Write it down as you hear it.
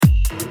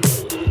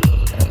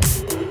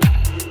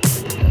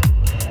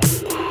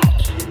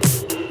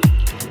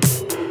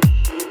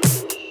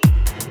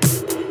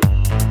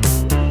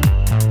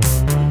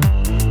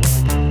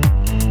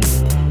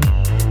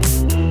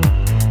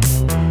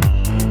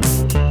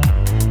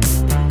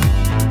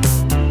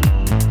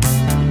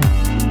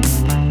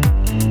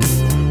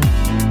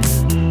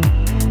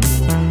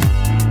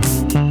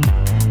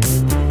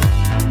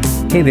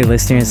Hey there,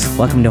 listeners.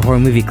 Welcome to Horror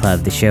Movie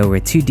Club, the show where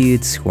two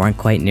dudes who aren't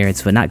quite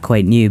nerds but not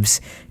quite noobs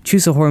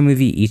choose a horror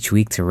movie each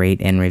week to rate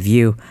and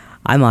review.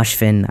 I'm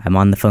Ashvin. I'm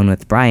on the phone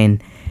with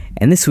Brian,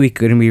 and this week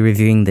we're going to be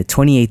reviewing the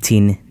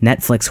 2018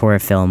 Netflix horror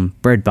film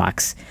Bird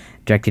Box,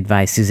 directed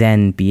by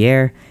Suzanne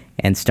Bier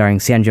and starring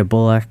Sandra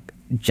Bullock,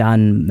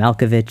 John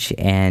Malkovich,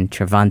 and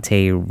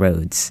Trevante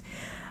Rhodes.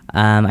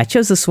 I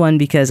chose this one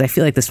because I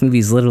feel like this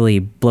movie's literally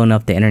blown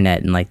up the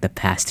internet in like the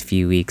past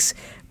few weeks.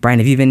 Brian,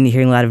 have you been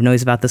hearing a lot of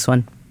noise about this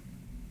one?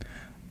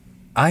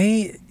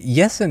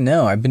 Yes and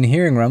no. I've been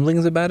hearing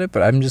rumblings about it,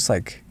 but I'm just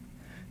like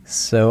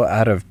so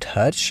out of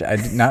touch.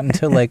 Not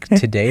until like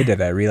today did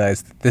I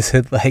realize that this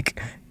had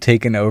like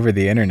taken over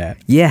the internet.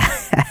 Yeah.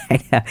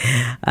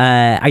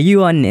 Are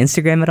you on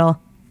Instagram at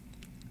all?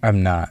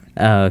 I'm not.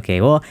 Oh,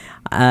 okay. Well,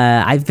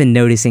 I've been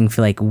noticing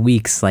for like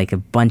weeks, like a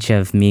bunch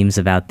of memes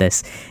about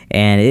this,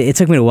 and it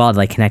took me a while to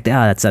like connect.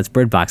 Oh, that's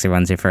Bird Box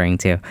everyone's referring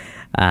to.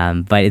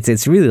 But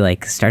it's really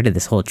like started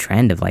this whole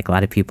trend of like a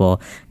lot of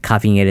people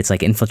copying it. It's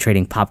like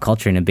infiltrating pop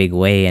culture in a big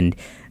way, and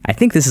I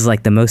think this is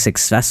like the most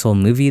successful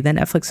movie that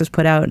Netflix has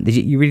put out. Did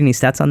you read any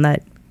stats on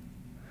that?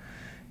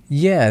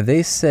 Yeah,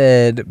 they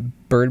said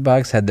Bird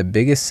Box had the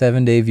biggest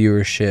 7-day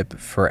viewership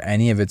for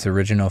any of its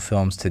original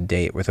films to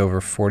date, with over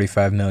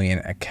 45 million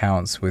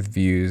accounts with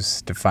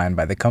views defined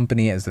by the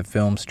company as the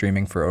film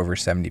streaming for over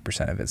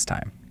 70% of its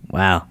time.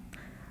 Wow.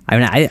 I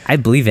mean, I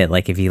believe it.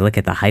 Like, if you look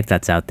at the hype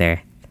that's out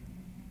there,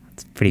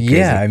 it's pretty crazy.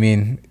 Yeah, I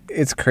mean,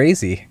 it's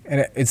crazy.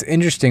 And it's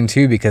interesting,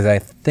 too, because I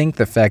think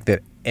the fact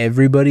that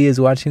everybody is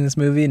watching this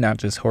movie, not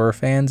just horror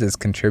fans, is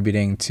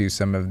contributing to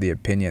some of the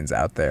opinions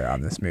out there on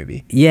this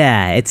movie.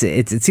 Yeah, it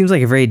seems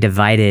like a very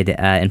divided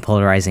and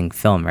polarizing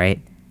film, right?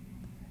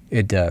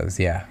 It does,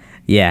 yeah.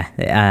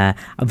 Yeah,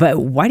 but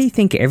why do you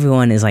think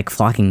everyone is like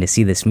flocking to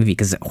see this movie?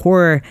 Because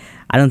horror,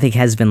 I don't think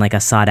has been like a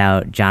sought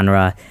out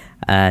genre.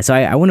 So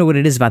I wonder what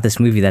it is about this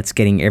movie that's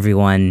getting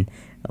everyone,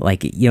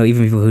 like, you know,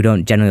 even people who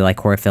don't generally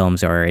like horror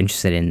films or are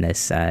interested in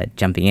this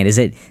jumping in.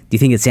 Do you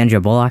think it's Sandra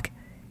Bullock?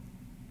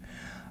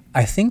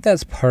 I think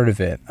that's part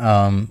of it.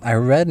 I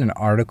read an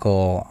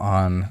article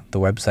on the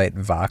website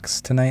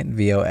Vox tonight,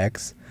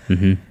 VOX,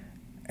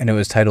 and it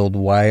was titled,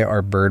 "Why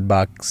Are Bird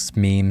Box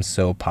Memes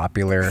So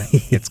Popular?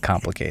 It's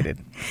Complicated."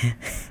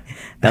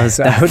 I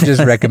would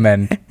just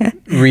recommend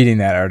reading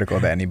that article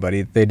to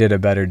anybody. They did a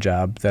better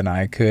job than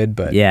I could,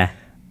 but yeah,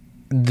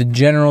 the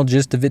general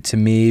gist of it to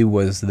me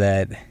was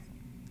that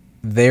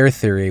their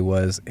theory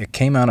was it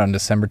came out on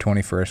December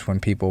 21st when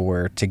people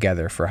were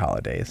together for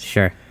holidays.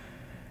 Sure.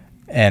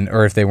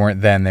 Or if they weren't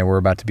then, they were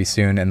about to be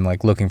soon, and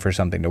like looking for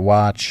something to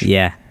watch.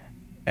 Yeah.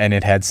 And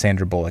it had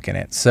Sandra Bullock in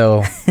it.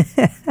 So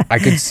I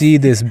could see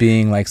this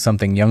being like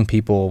something young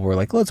people were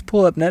like, let's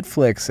pull up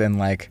Netflix, and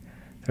like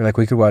they're like,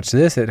 we could watch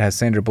this. It has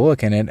Sandra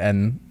Bullock in it,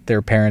 and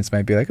their parents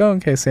might be like, oh,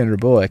 okay, Sandra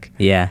Bullock.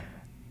 Yeah.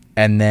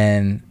 And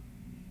then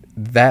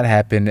that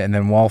happened, and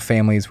then while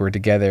families were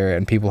together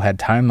and people had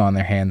time on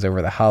their hands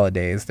over the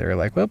holidays, they were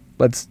like, well,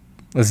 let's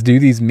do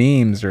these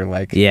memes, or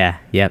like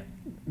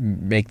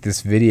make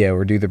this video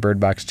or do the Bird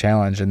Box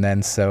challenge. And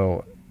then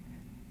so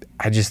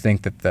I just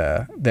think that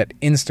that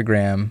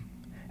Instagram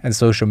and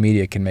social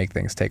media can make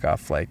things take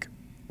off like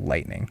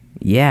lightning.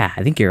 Yeah,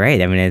 I think you're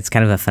right. I mean, it's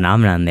kind of a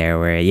phenomenon there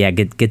where,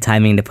 good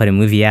timing to put a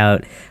movie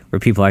out where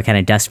people are kind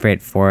of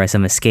desperate for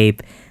some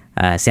escape.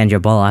 Sandra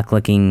Bullock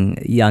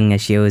looking young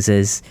as she always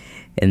is,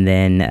 and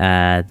then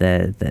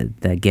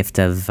the gift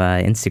of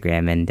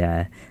Instagram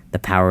and the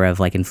power of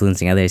like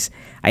influencing others.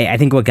 I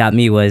think what got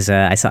me was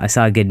I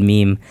saw a good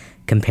meme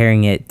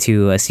comparing it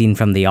to a scene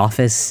from The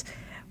Office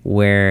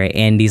where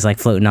Andy's like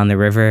floating on the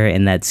river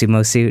in that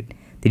sumo suit.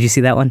 Did you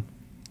see that one?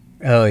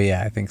 Oh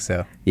yeah, I think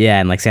so. Yeah,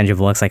 and like Sandra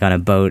Bullock's like on a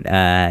boat,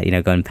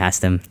 going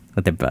past him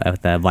with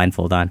the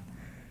blindfold on.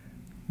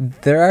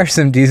 There are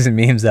some decent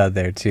memes out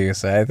there too,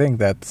 so I think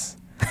that's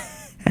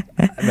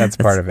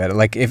part of it.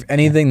 Like, if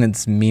anything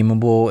that's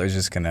memeable is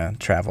just gonna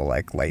travel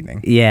like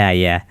lightning.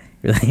 Yeah,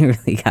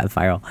 really got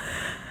viral.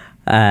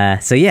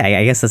 So yeah,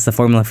 I guess that's the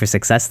formula for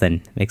success.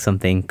 Then make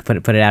something, put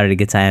it out at a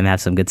good time, have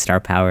some good star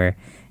power,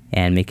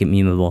 and make it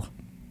memeable.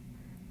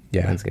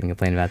 Yeah, no one's gonna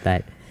complain about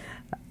that.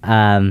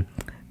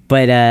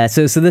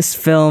 So this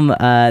film,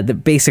 the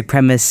basic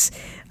premise,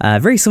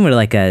 very similar to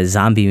like a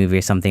zombie movie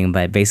or something,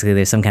 but basically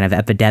there's some kind of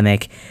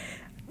epidemic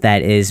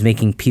that is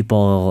making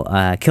people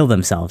kill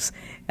themselves,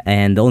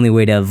 and the only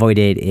way to avoid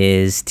it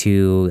is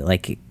to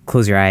like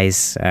close your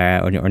eyes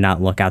or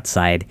not look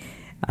outside.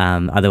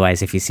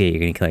 Otherwise, if you see it, you're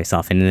going to kill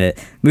yourself. And the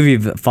movie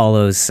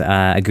follows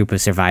a group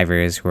of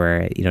survivors who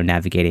are,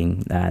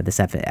 navigating this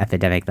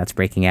epidemic that's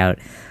breaking out.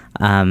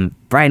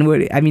 Brian,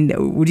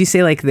 would you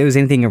say like there was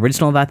anything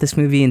original about this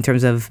movie in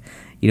terms of,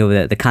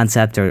 the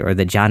concept or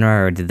the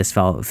genre, or did this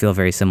feel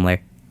very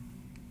similar?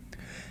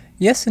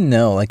 Yes and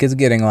no. Like, it's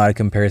getting a lot of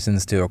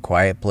comparisons to A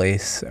Quiet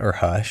Place or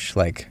Hush.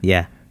 Like,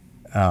 yeah,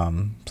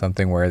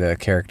 something where the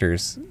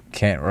characters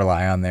can't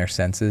rely on their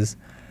senses.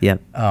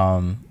 Yep.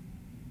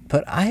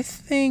 But I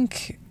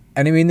think,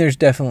 and I mean, there's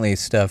definitely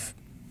stuff,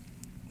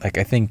 like,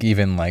 I think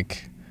even,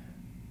 like,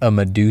 a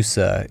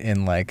Medusa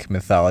in like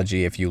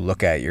mythology if you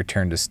look at Your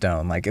Turn to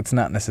Stone. Like, it's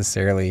not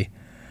necessarily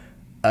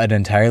an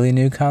entirely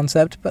new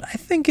concept, but I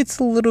think it's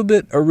a little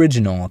bit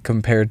original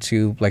compared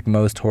to like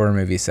most horror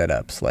movie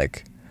setups.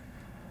 Like,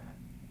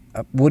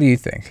 what do you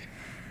think?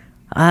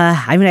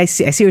 I mean, I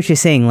see what you're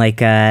saying.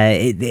 Like,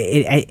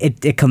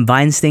 it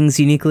combines things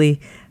uniquely,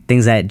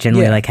 things that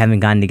generally like haven't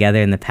gone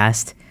together in the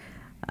past.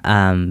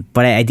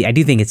 But I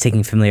do think it's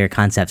taking familiar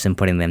concepts and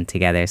putting them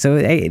together. So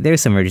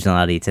there's some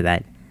originality to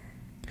that.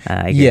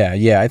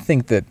 I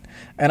think that,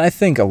 and I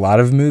think a lot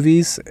of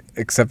movies,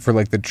 except for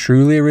like the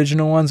truly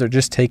original ones, are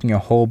just taking a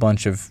whole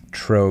bunch of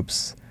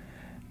tropes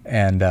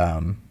and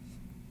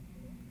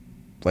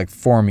like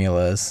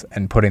formulas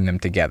and putting them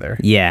together.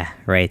 Yeah,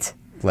 right.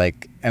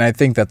 Like, and I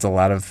think that's a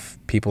lot of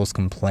people's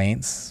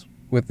complaints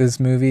with this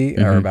movie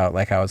are about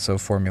like how it's so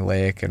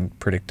formulaic and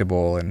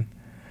predictable and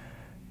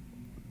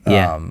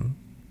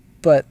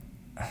but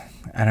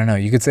I don't know.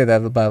 You could say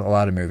that about a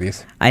lot of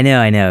movies. I know.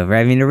 I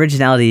mean,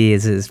 originality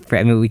is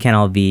I mean, we can't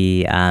all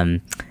be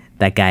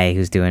that guy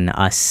who's doing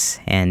Us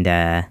and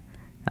oh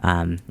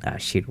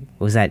shoot, what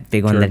was that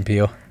big one? Jordan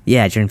Peele.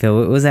 Yeah, Jordan Peele.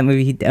 What was that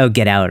movie?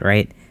 Get Out,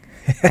 right?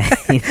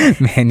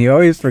 Man, you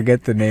always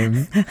forget the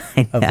name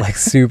of like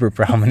super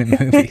prominent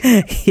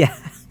movies.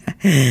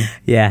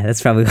 Yeah,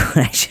 that's probably what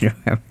I should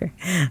remember.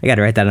 I got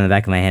to write that on the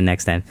back of my head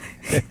next time.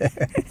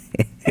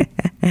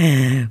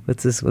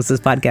 What's this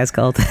podcast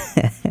called?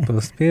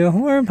 Supposed to be a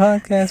horror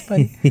podcast,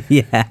 buddy.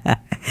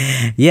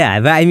 Yeah,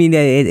 but I mean,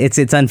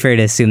 it's unfair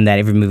to assume that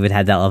every movie would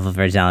have that level of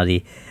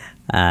originality.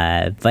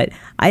 But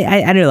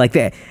I don't know, like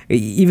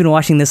even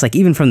watching this, like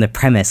even from the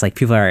premise, like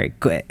people are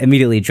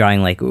immediately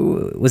drawing like,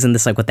 wasn't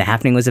this like what The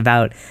Happening was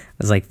about? It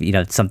was like, you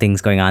know,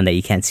 something's going on that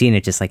you can't see and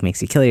it just like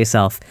makes you kill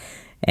yourself.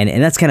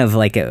 And that's kind of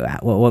like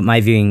what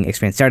my viewing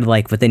experience started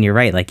like. But then you're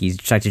right, like you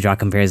start to draw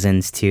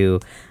comparisons to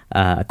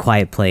A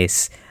Quiet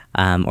Place,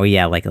 or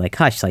like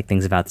Hush, like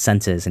things about the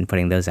senses and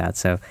putting those out.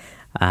 So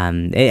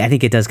I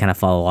think it does kind of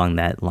fall along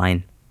that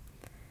line.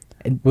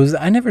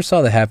 I never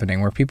saw The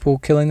Happening. Were people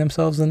killing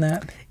themselves in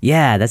that?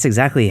 Yeah, that's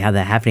exactly how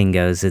The Happening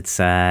goes. It's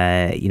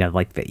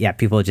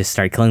people just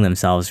start killing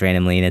themselves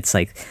randomly, and it's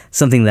like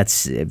something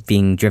that's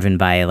being driven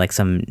by like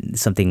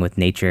something with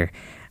nature.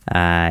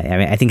 I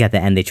mean, I think at the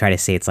end they try to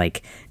say it's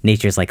like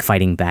nature's like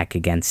fighting back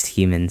against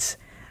humans.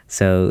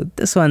 So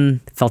this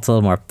one felt a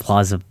little more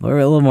plausible or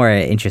a little more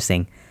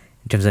interesting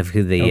in terms of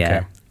who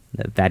the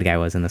bad guy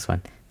was in this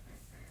one.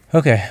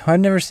 Okay, I've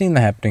never seen The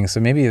Happening, so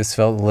maybe this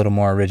felt a little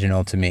more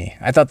original to me.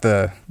 I thought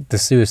the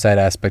suicide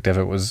aspect of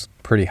it was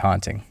pretty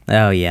haunting.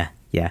 Oh yeah.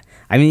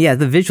 I mean,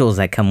 the visuals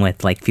that come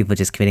with like people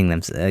just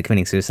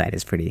committing suicide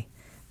is pretty,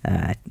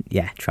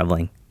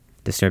 troubling,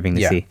 disturbing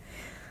to see.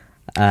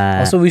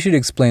 Also, we should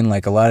explain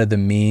like a lot of the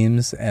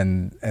memes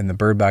and the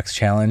Bird Box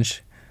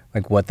Challenge,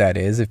 like what that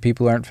is if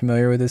people aren't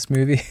familiar with this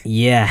movie.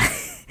 Yeah.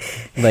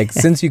 Like,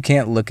 since you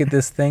can't look at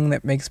this thing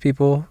that makes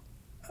people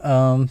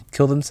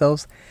kill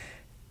themselves,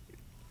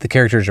 the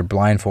characters are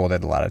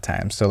blindfolded a lot of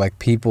times. So like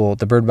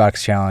the Bird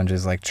Box Challenge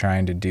is like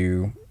trying to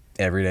do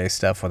everyday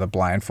stuff with a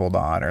blindfold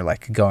on, or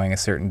like going a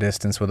certain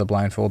distance with a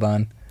blindfold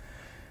on.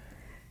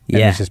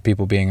 And it's just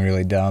people being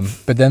really dumb.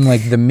 But then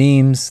like the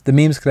memes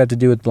could have to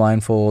do with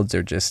blindfolds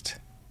or just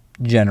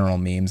general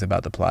memes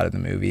about the plot of the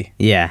movie.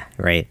 Yeah,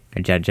 right.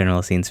 Or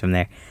general scenes from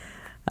there.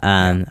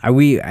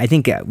 I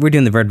think we're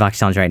doing the Bird Box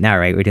Challenge right now,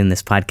 right? We're doing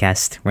this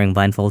podcast wearing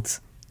blindfolds.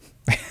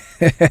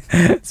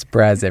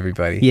 Surprise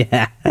everybody.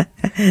 Yeah.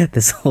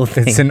 This whole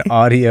thing. It's an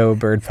audio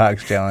Bird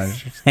Box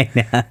Challenge. I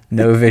know.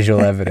 No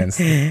visual evidence.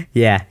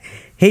 Yeah.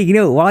 Hey, you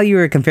know, while you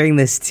were comparing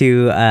this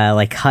to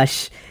like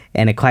Hush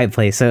and A Quiet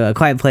Place. So A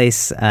Quiet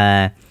Place,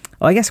 I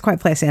guess A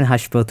Quiet Place and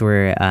Hush both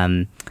were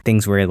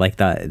things where like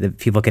the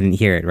people couldn't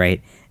hear it,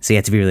 right? So you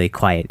had to be really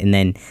quiet. And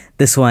then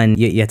this one,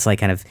 you had to like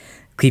kind of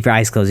keep your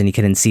eyes closed and you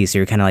couldn't see, so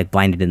you're kind of like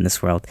blinded in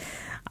this world.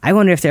 I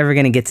wonder if they're ever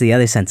going to get to the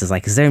other senses.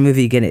 Like, is there a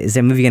movie going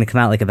to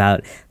come out like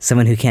about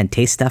someone who can't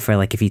taste stuff, or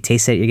like if you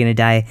taste it, you're going to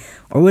die?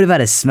 Or what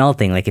about a smell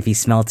thing? Like if you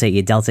smelt it,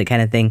 you dealt it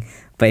kind of thing,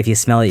 but if you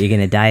smell it, you're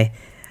going to die.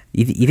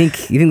 You think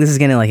this is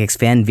going to like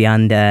expand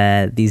beyond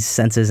these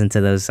senses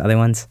into those other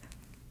ones?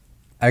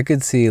 I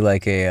could see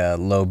like a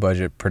low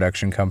budget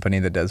production company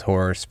that does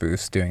horror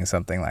spoofs doing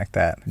something like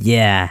that.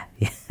 Yeah,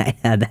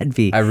 that'd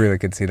be. I really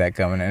could see that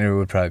coming, and it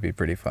would probably be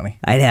pretty funny.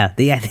 I know.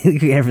 Yeah, I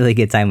think we had a really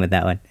good time with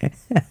that one.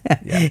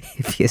 Yeah.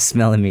 If you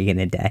smell them, you're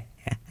gonna die.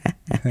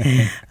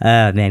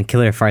 Oh man,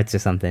 killer farts or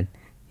something.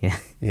 Yeah.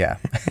 Yeah.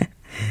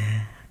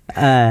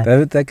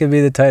 That could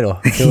be the title,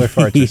 Killer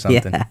Farts or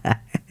something.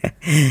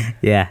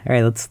 Yeah. All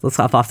right, let's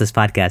hop off this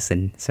podcast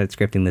and start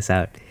scripting this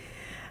out.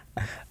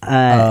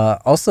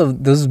 Also,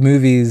 those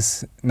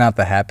movies, not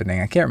The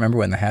Happening. I can't remember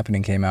when The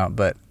Happening came out,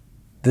 but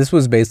this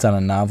was based on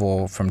a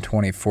novel from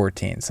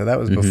 2014, so that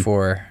was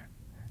before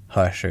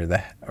Hush or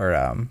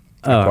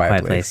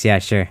Quiet Place. Yeah,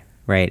 sure,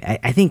 right.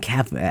 I think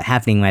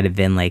Happening might have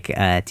been like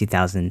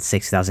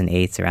 2006,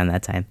 2008, around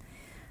that time.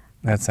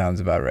 That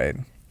sounds about right.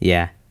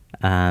 Yeah,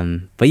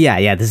 but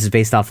yeah, this is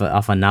based off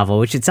a novel,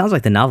 which it sounds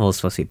like the novel is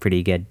supposed to be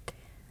pretty good,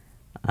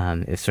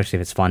 especially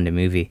if it spawned a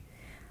movie.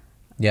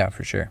 Yeah,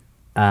 for sure.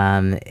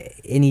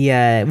 Any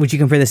would you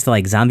compare this to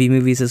like zombie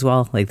movies as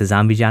well, like the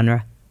zombie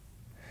genre?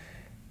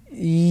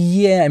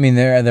 Yeah, I mean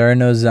there are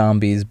no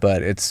zombies,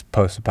 but it's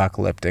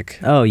post-apocalyptic.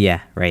 Oh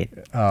yeah, right.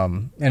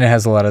 And it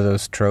has a lot of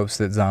those tropes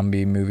that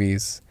zombie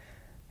movies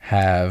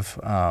have.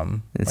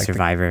 Like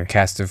Survivor. The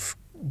cast of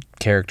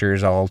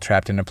characters all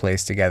trapped in a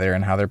place together,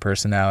 and how their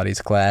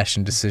personalities clash,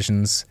 and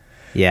decisions.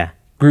 Yeah.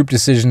 Group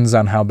decisions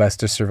on how best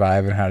to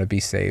survive and how to be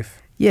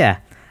safe. Yeah.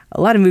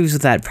 A lot of movies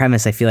with that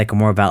premise, I feel like, are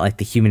more about like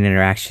the human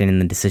interaction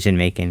and the decision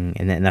making,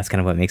 and that's kind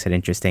of what makes it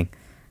interesting,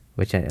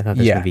 which I thought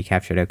this movie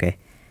captured okay.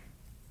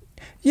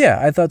 Yeah,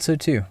 I thought so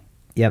too.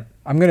 Yep.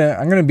 I'm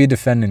gonna be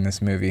defending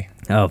this movie.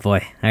 Oh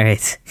boy! All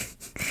right,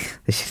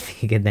 this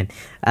should be good then.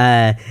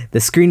 The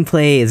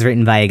screenplay is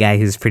written by a guy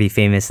who's pretty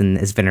famous and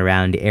has been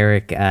around,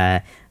 Eric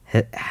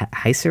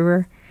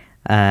Heiserer.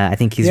 I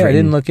think he's. Yeah, written, I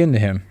didn't look into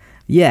him.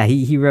 Yeah,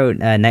 he wrote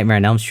Nightmare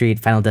on Elm Street,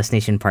 Final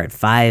Destination Part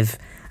 5,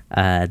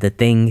 The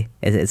Thing.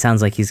 It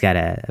sounds like he's got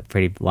a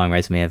pretty long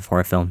resume of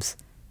horror films.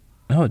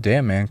 Oh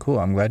damn, man, cool!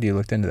 I'm glad you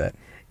looked into that.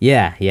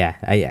 Yeah.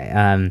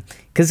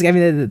 Because I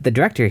mean, the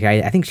director here,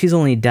 I think she's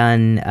only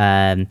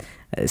done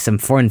some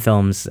foreign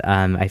films.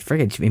 I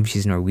forget, maybe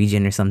she's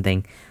Norwegian or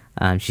something.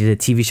 She did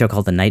a TV show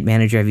called The Night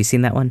Manager. Have you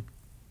seen that one?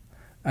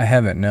 I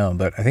haven't, no,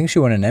 but I think she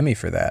won an Emmy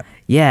for that.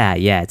 Yeah.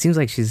 It seems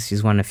like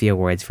she's won a few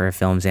awards for her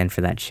films and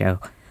for that show.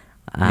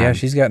 Yeah,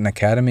 she's got an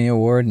Academy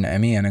Award, an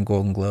Emmy, and a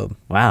Golden Globe.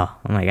 Wow!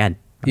 Oh my God!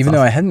 Even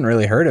though I hadn't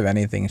really heard of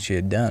anything she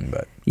had done,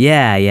 but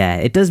yeah,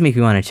 it does make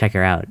me want to check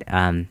her out.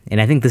 And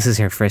I think this is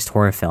her first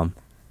horror film,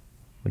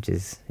 which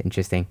is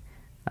interesting.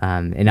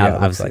 And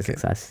obviously a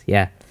success.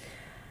 Yeah.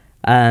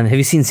 Have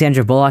you seen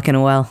Sandra Bullock in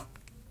a while?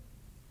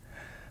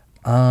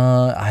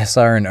 I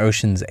saw her in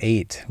Ocean's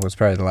 8. Was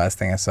probably the last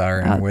thing I saw her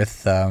in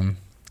with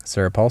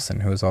Sarah Paulson,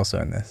 who was also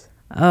in this.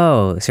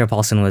 Oh, Sarah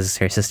Paulson was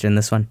her sister in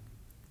this one?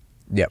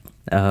 Yep.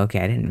 Oh, okay.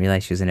 I didn't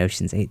realize she was in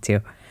Ocean's 8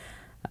 too.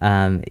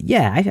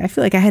 Yeah, I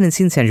feel like I hadn't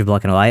seen Sandra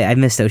Bullock in a while. I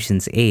missed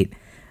Ocean's 8,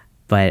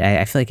 but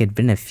I feel like it'd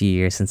been a few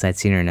years since I'd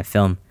seen her in a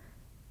film.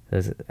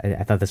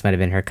 I thought this might have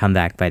been her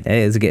comeback, but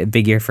it was a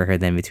big year for her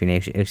then between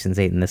Ocean's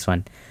 8 and this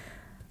one.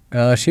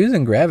 She was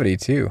in Gravity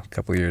too a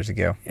couple years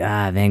ago.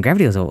 Man,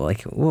 Gravity was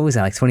like, what was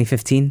that, like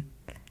 2015?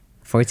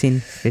 14?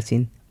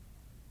 15?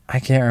 I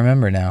can't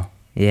remember now.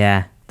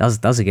 Yeah, that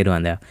was a good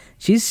one though.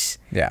 She's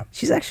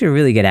actually a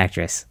really good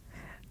actress.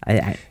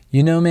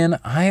 You know, man,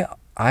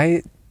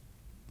 I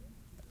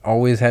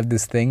always have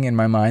this thing in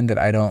my mind that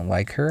I don't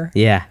like her.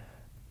 Yeah.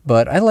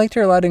 But I liked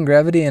her a lot in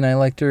Gravity, and I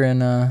liked her in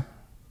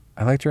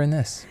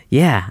this.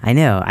 Yeah, I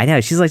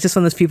know. She's like just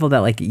one of those people that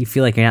like you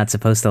feel like you're not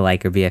supposed to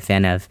like or be a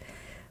fan of,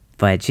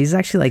 but she's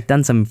actually like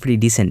done some pretty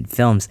decent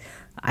films.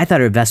 I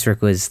thought her best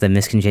work was the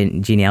Miss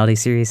Congeniality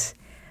series.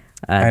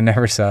 I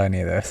never saw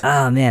any of those.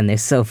 Oh man, they're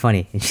so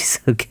funny, and she's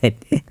so good.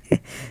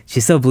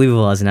 She's so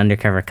believable as an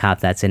undercover cop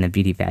that's in a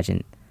beauty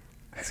pageant.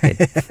 That's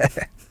good.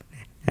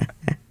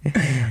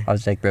 I'll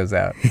check those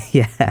out.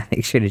 Yeah,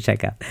 make sure to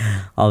check out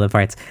all the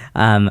parts.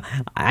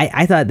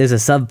 I thought there's a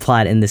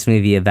subplot in this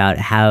movie about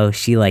how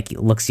she like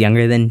looks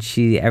younger than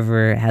she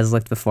ever has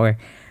looked before.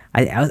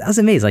 I was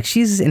amazed. Like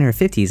she's in her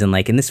 50s, and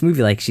like in this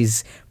movie, like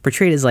she's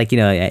portrayed as like, you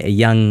know, a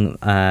young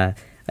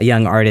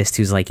artist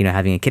who's like, you know,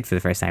 having a kid for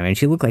the first time, and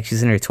she looked like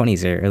she's in her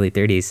 20s or early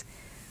 30s.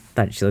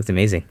 Thought she looked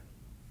amazing.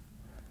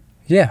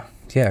 Yeah,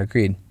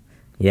 agreed.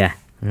 Yeah,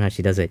 I don't know how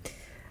she does it.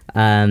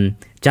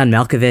 John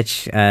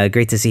Malkovich,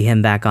 great to see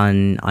him back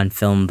on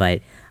film,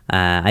 but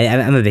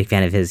I'm a big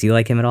fan of his. You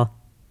like him at all?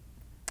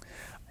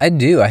 I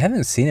do. I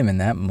haven't seen him in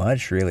that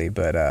much, really,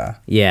 but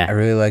yeah, I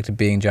really liked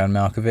being John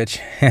Malkovich,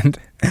 and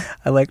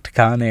I liked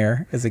Con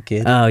Air as a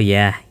kid. Oh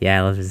yeah, I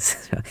love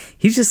his.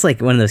 He's just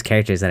like one of those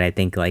characters that I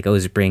think like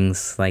always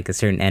brings like a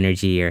certain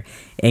energy or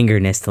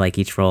angerness to like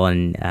each role,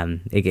 and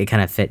it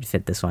kind of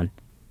fit this one.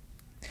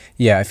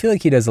 Yeah, I feel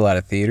like he does a lot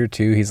of theater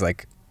too. He's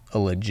like a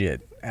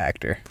legit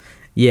actor.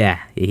 Yeah,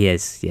 he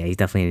is. Yeah, he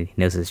definitely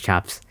knows his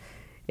chops.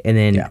 And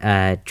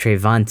then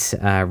Trevant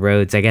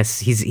Rhodes, I guess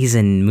he's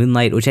in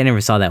Moonlight, which I never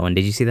saw that one.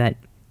 Did you see that?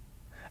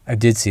 I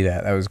did see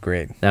that. That was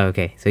great. Oh,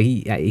 okay. So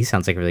he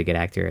sounds like a really good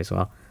actor as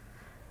well.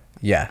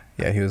 Yeah,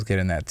 he was good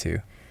in that too.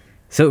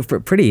 So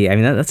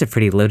that's a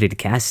pretty loaded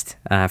cast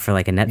for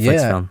like a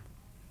Netflix film.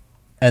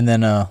 And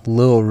then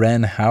Lil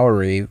Ren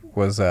Howery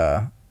was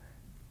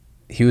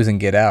he was in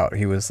Get Out.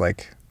 He was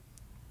like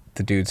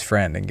the dude's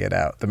friend in Get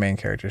Out, the main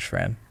character's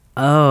friend.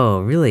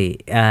 Oh,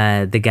 really?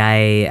 The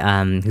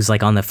guy who's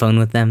like on the phone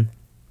with them?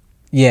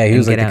 Yeah, he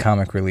was like the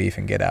comic relief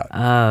in Get Out.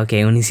 Oh,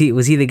 okay.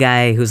 Was he the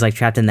guy who was like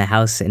trapped in the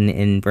house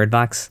in Bird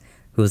Box,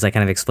 who was like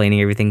kind of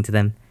explaining everything to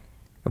them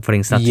or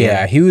putting stuff together?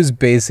 Yeah, he was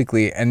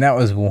basically, and that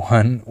was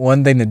one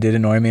thing that did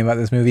annoy me about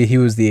this movie. He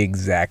was the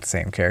exact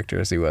same character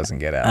as he was in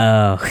Get Out.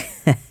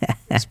 Oh.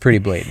 It's pretty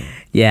blatant.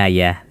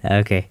 Yeah.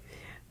 Okay.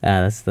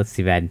 That's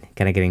too bad.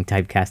 Kind of getting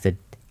typecasted.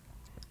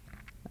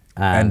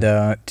 And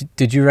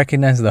did you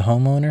recognize the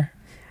homeowner?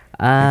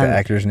 The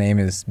actor's name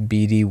is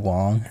B.D.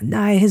 Wong.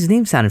 No, his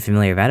name sounded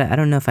familiar, but I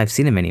don't know if I've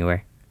seen him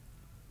anywhere.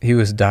 He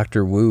was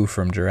Dr. Wu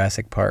from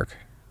Jurassic Park.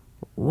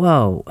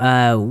 Whoa.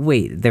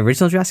 Wait, the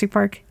original Jurassic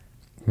Park?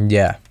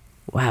 Yeah.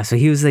 Wow. So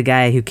he was the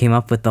guy who came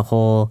up with the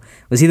whole.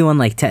 Was he the one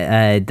like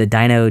the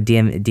Dino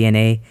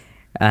DNA?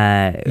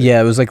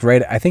 Yeah, it was like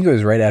I think it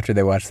was right after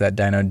they watched that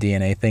Dino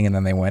DNA thing, and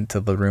then they went to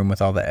the room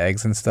with all the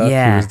eggs and stuff.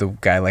 Yeah. He was the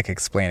guy like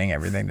explaining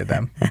everything to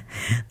them.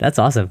 That's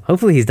awesome.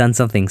 Hopefully he's done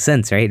something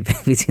since, right?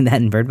 We've seen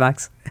that in Bird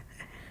Box.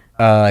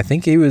 I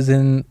think he was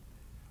in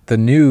the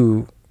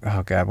new.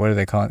 Oh God, what do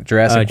they call it?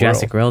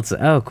 Jurassic World.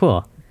 Oh,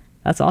 cool.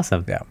 That's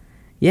awesome.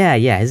 Yeah.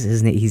 Yeah.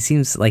 His name. He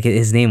seems like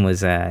his name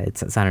was. It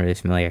sounded really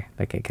familiar.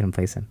 Like I couldn't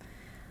place him.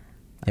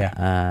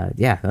 Yeah.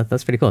 Yeah.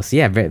 That's pretty cool. So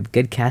yeah,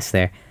 good cast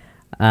there.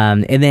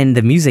 And then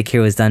the music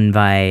here was done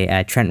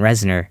by Trent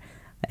Reznor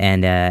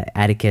and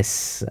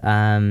Atticus.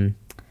 Some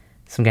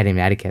guy named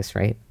Atticus,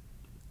 right?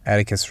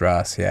 Atticus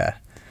Ross. Yeah.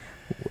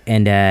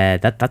 And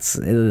that's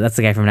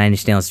the guy from Nine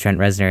Inch Nails, Trent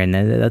Reznor,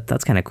 and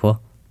that's kind of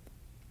cool.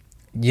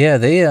 Yeah,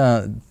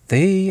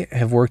 they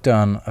have worked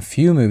on a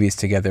few movies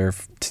together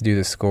to do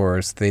the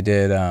scores. They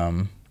did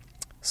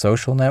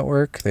Social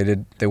Network.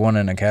 They won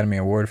an Academy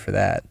Award for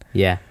that.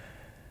 Yeah.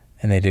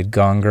 And they did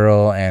Gone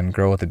Girl and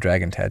Girl with a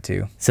Dragon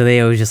Tattoo. So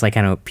they always just like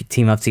kind of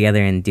team up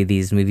together and do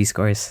these movie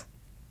scores.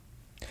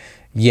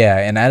 Yeah,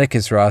 and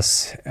Atticus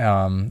Ross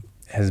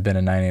has been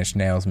a Nine Inch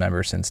Nails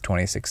member since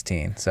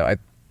 2016. So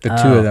the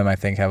two of them, I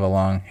think, have a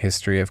long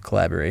history of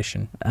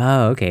collaboration.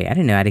 Oh, okay. I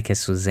didn't know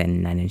Atticus was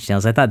in Nine Inch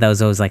Nails. I thought that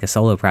was always like a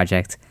solo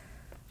project,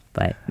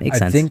 but makes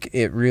sense. I think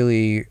it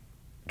really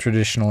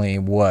traditionally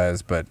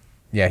was, but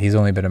yeah, he's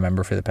only been a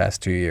member for the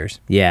past 2 years.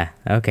 Yeah.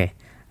 Okay.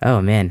 Oh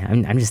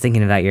man, I'm just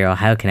thinking about your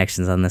Ohio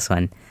connections on this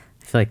one.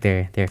 I feel like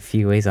there are a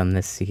few ways on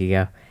this you could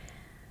go.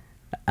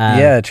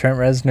 Yeah, Trent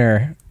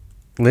Reznor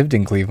lived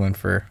in Cleveland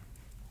for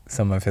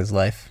some of his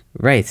life.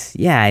 Right.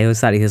 Yeah, I always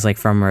thought he was like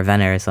from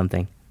Ravenna or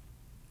something.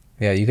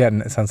 Yeah,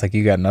 it sounds like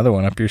you got another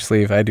one up your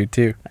sleeve. I do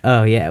too.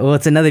 Oh yeah. Well,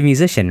 it's another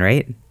musician,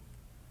 right?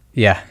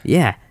 Yeah.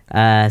 Yeah.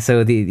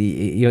 So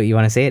you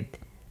want to say it?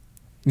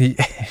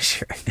 Yeah,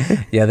 sure.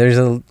 Yeah, there's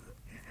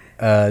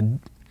a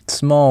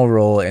small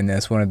role in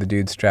this, one of the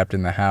dudes trapped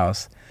in the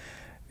house,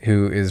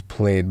 who is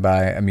played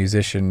by a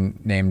musician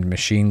named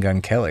Machine Gun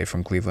Kelly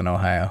from Cleveland,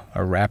 Ohio,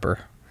 a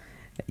rapper.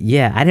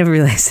 Yeah, I never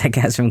realized that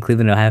guy's from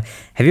Cleveland, Ohio.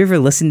 Have you ever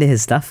listened to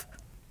his stuff?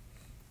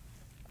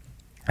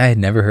 I had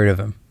never heard of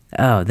him.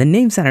 Oh, the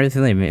name sounded really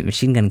familiar,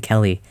 Machine Gun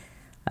Kelly.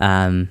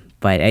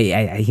 But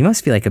he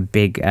must be like a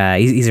big.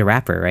 He's a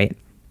rapper, right?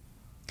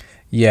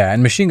 Yeah,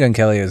 and Machine Gun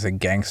Kelly is a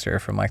gangster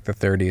from like the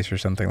 30s or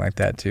something like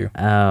that too.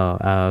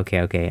 Oh,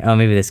 okay. Oh,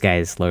 maybe this guy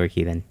is lower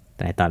key than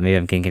I thought. Maybe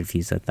I'm getting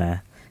confused with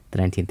the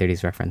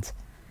 1930s reference.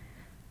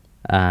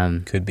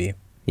 Could be.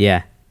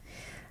 Yeah.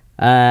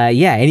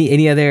 Yeah.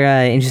 Any other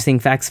interesting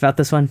facts about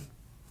this one?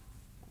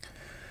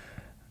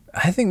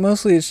 I think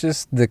mostly it's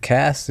just the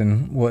cast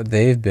and what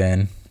they've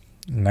been.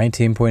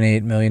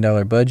 $19.8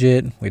 million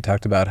budget. We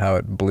talked about how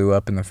it blew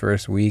up in the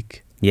first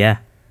week. Yeah.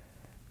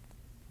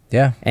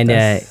 Yeah, and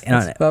that's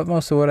about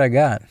most of what I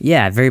got.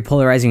 Yeah, very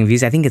polarizing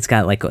reviews. I think it's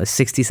got like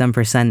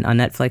 60-some% on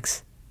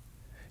Netflix.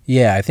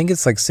 Yeah, I think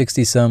it's like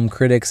 60-some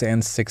critics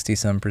and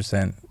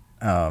 60-some%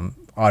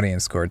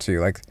 audience score too.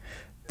 Like,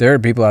 there are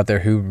people out there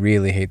who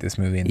really hate this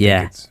movie and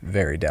think it's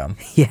very dumb.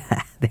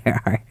 Yeah, there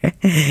are.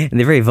 And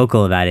they're very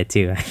vocal about it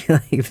too. I feel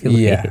like people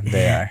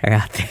they are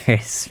out there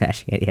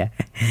smashing it, yeah.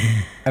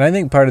 And I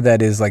think part of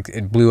that is like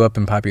it blew up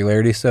in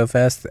popularity so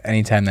fast.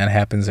 Anytime that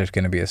happens, there's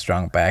going to be a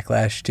strong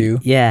backlash too.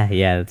 Yeah,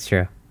 that's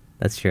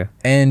true.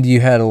 And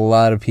you had a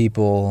lot of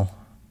people,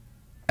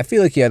 I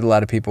feel like you had a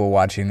lot of people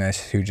watching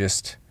this who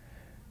just,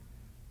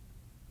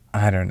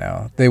 I don't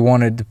know, they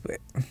wanted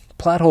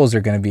plot holes are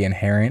going to be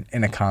inherent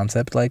in a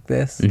concept like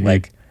this. Mm-hmm.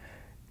 Like,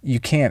 you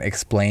can't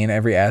explain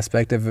every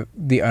aspect of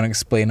the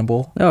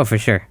unexplainable. Oh, for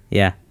sure.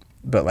 Yeah.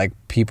 But like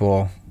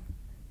I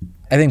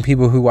think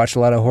people who watch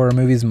a lot of horror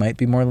movies might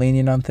be more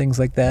lenient on things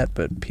like that,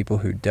 but people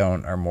who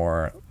don't are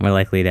more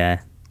likely to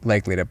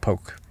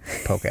poke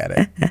at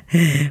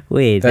it.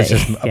 Wait, that's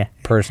just a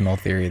personal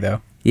theory,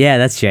 though. Yeah,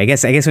 that's true. I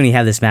guess when you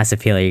have this mass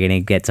appeal, you're gonna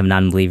get some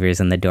non-believers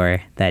in the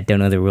door that don't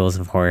know the rules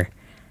of horror.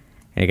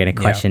 You're going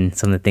to question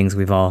some of the things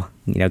we've all,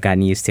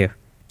 gotten used to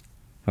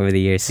over the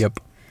years. Yep.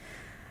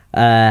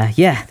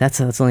 Yeah,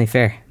 that's only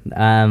fair.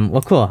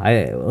 Well, cool.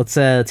 Let's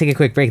take a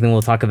quick break, then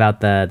we'll talk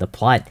about the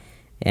plot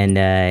and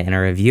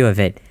our review of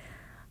it.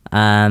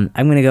 I'm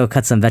going to go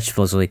cut some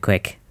vegetables really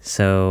quick,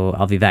 so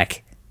I'll be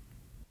back.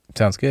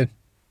 Sounds good.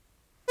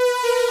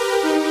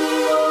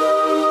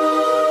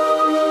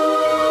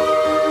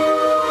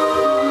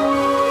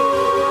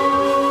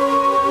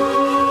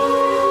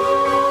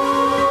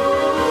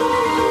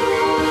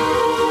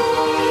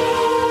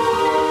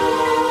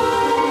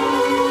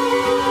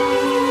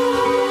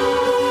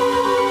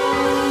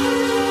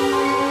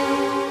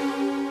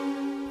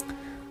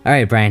 All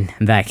right, Brian,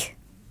 I'm back.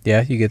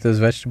 Yeah, you get those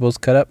vegetables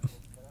cut up?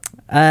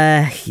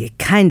 Yeah,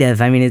 kind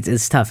of. I mean,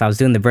 it's tough. I was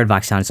doing the Bird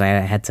Box challenge, so I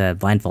had to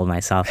blindfold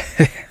myself.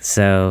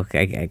 So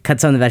I cut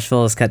some of the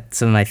vegetables, cut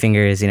some of my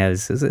fingers. It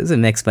was a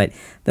mix. But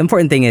the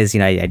important thing is,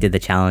 I did the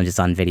challenge. It's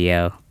on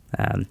video.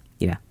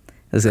 It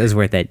was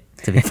worth it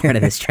to be part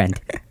of this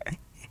trend.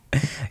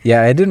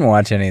 Yeah, I didn't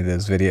watch any of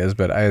those videos,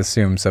 but I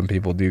assume some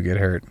people do get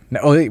hurt.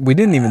 No, we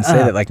didn't even say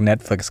that like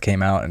Netflix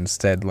came out and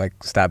said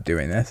like stop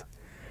doing this.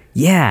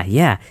 Yeah,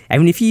 yeah. I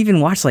mean, if you even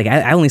watch, like,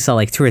 I only saw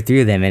like 2 or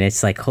 3 of them, and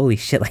it's like, holy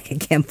shit! Like, I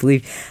can't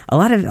believe a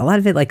lot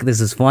of it. Like, there's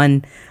this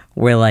one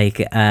where like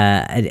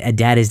a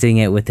dad is doing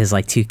it with his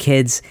like 2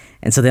 kids,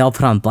 and so they all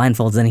put on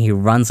blindfolds, and he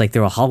runs like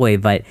through a hallway,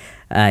 but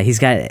he's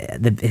got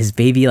his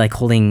baby like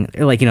holding,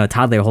 or like, a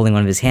toddler holding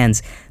one of his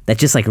hands that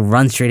just like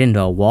runs straight into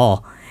a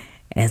wall.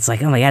 And it's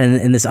like, oh my God.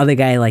 And this other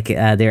guy, like,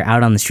 they're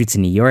out on the streets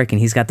in New York, and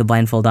he's got the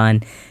blindfold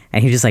on,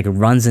 and he just like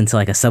runs into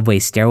like a subway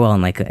stairwell,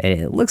 and like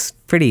it looks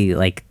pretty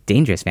like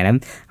dangerous,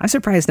 man. I'm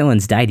surprised no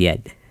one's died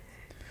yet.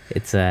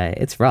 It's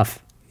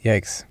rough.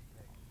 Yikes.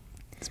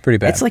 It's pretty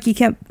bad. It's like you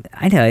can't,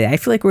 I know, I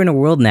feel like we're in a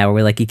world now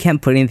where like you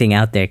can't put anything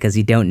out there because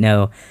you don't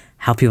know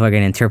how people are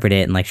going to interpret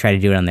it and like try to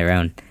do it on their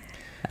own.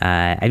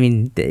 I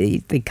mean,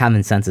 the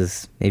common sense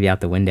is maybe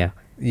out the window.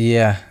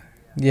 Yeah.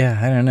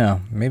 I don't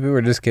know. Maybe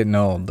we're just getting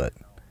old, but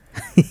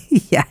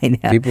yeah, I know.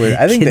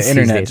 I think the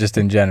internet just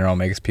in general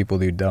makes people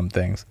do dumb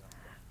things.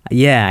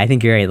 Yeah, I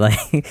think you're right.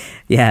 Like,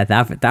 yeah, the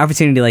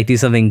opportunity to like do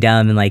something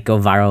dumb and like go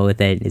viral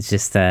with it, it's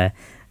just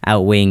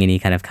outweighing any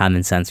kind of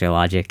common sense or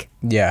logic.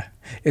 Yeah,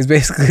 it's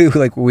basically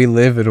like we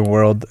live in a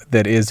world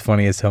that is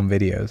Funniest Home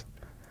Videos.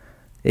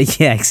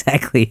 Yeah,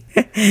 exactly.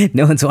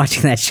 No one's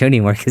watching that show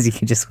anymore because you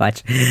can just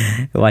watch it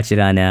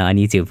on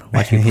YouTube.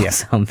 Watch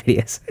people's home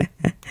videos.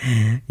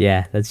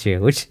 Yeah, that's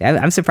true. Which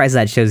I'm surprised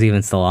that show's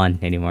even still on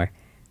anymore.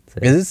 So,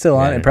 is it still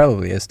on? It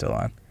probably is still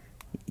on.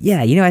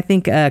 Yeah, I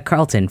think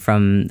Carlton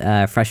from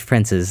Fresh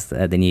Prince is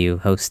the new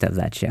host of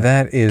that show.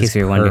 That is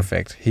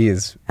perfect. He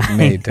is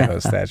made to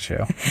host that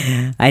show.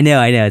 I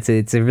know.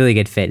 It's a really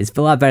good fit. It's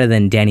a lot better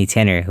than Danny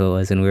Tanner, who it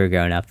was when we were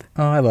growing up.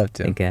 Oh, I loved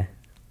him.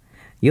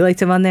 You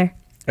liked him on there?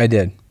 I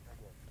did.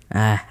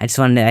 I just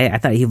wanted to, I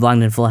thought he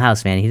belonged in Full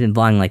House, man. He didn't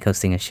belong like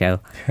hosting a show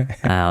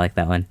like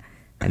that one.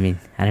 I mean,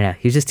 I don't know.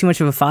 He was just too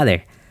much of a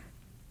father.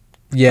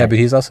 Yeah, but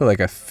he's also like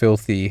a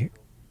filthy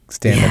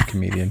stand-up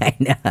comedian. I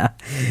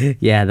know.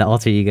 Yeah, the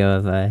alter ego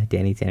of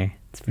Danny Tanner.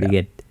 It's pretty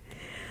good.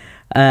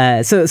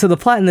 So the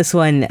plot in this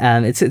one,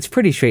 it's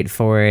pretty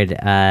straightforward.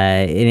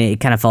 And it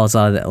kind of follows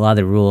a lot of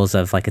the rules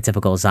of like a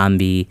typical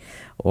zombie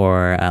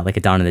or like a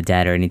Dawn of the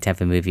Dead or any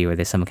type of movie where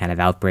there's some kind of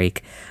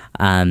outbreak.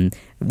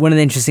 One of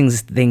the interesting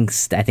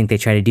things I think they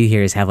try to do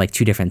here is have like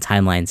 2 different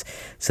timelines.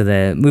 So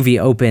the movie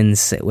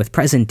opens with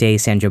present day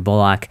Sandra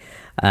Bullock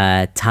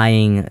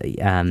tying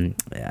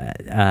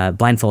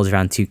blindfolds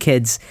around 2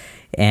 kids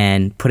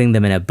and putting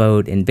them in a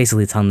boat and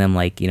basically telling them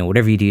like,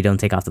 whatever you do, don't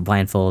take off the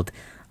blindfold.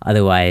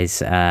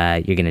 Otherwise,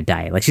 you're going to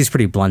die. Like, she's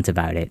pretty blunt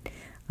about it.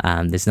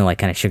 There's no like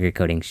kind of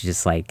sugarcoating. She's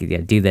just like,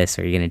 do this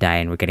or you're going to die,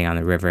 and we're getting on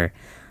the river.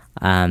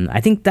 I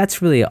think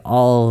that's really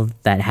all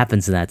that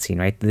happens in that scene,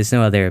 right? There's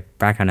no other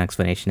background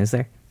explanation, is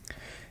there?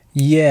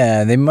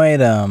 Yeah, they might,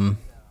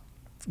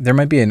 there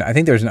might be I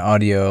think there's an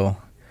audio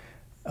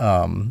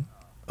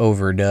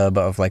overdub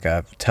of like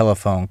a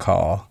telephone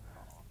call.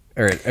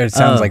 Or it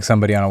sounds like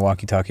somebody on a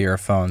walkie-talkie or a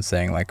phone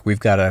saying like, we've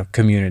got a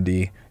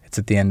community. It's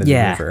at the end of the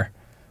river.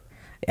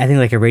 I think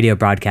like a radio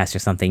broadcast or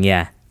something.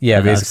 Yeah.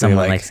 Yeah, basically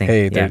like saying,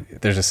 hey,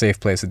 there's a safe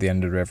place at the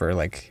end of the river.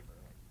 Like,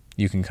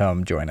 you can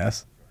come join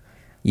us.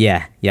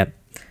 Yeah. Yep.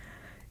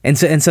 And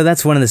so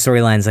that's one of the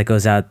storylines that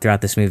goes out throughout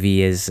this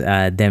movie is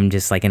them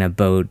just like in a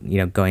boat,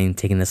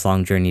 taking this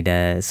long journey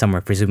to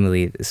somewhere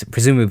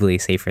presumably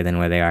safer than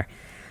where they are.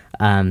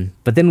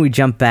 But then we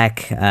jump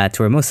back to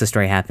where most of the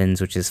story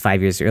happens, which is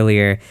 5 years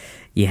earlier.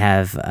 You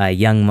have a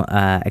young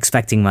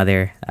expecting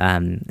mother,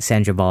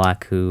 Sandra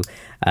Bullock, who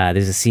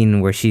there's a scene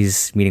where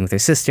she's meeting with her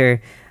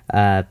sister,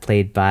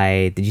 played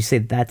by, did you say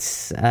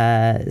that's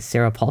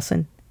Sarah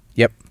Paulson?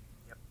 Yep.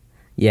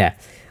 Yeah.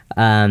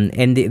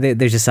 And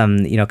there's just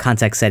some,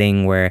 context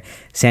setting where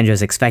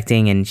Sandra's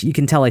expecting, and you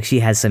can tell like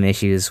she has some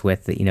issues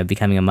with,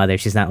 becoming a mother.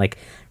 She's not like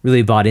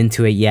really bought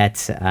into it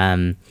yet.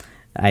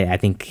 I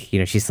think,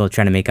 she's still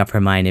trying to make up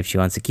her mind if she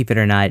wants to keep it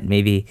or not.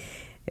 Maybe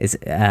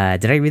did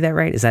I read that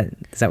right? Is that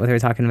what they were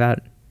talking about?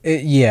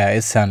 Yeah,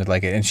 it sounded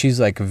like it. And she's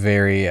like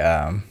very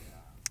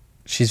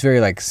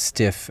like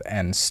stiff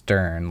and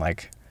stern.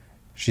 Like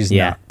she's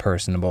not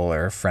personable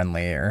or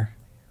friendly or.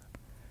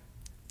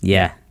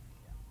 Yeah.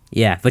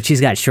 Yeah, but she's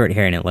got short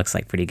hair and it looks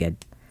like pretty good.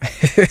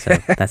 So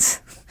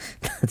that's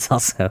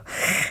also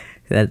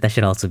that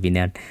should also be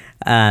known.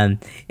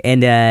 And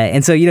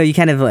so you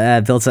kind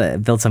of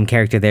build some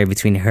character there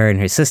between her and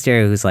her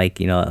sister, who's like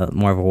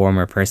more of a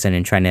warmer person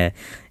and trying to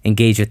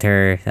engage with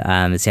her.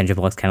 Sandra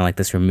Bullock's kind of like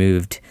this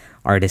removed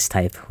artist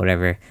type,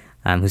 whatever,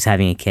 who's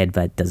having a kid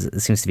but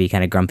seems to be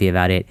kind of grumpy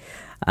about it.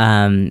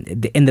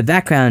 In the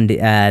background,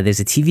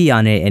 there's a TV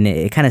on it, and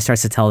it kind of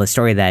starts to tell the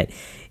story that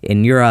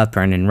in Europe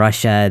and in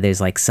Russia, there's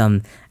like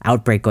some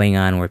outbreak going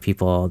on where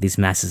these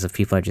masses of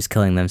people are just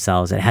killing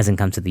themselves. It hasn't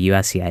come to the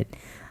U.S. yet,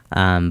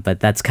 but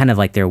that's kind of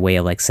like their way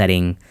of like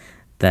setting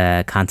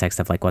the context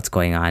of like what's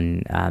going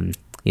on,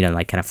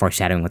 like kind of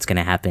foreshadowing what's going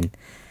to happen.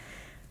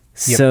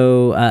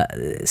 So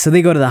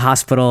they go to the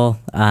hospital,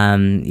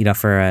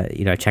 for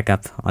a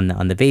checkup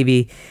on the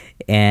baby,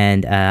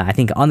 and I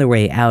think on their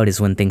way out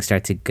is when things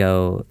start to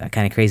go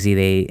kind of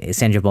crazy.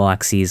 Sandra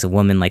Bullock sees a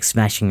woman like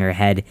smashing her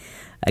head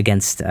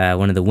against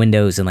one of the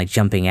windows and like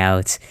jumping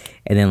out,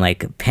 and then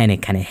like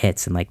panic kind of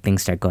hits and like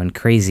things start going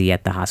crazy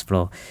at the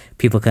hospital.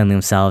 People killing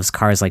themselves,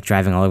 cars like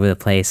driving all over the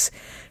place.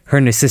 Her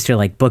and her sister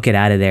like book it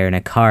out of there in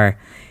a car.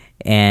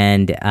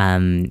 And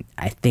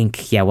I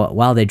think,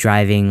 while they're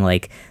driving,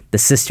 like the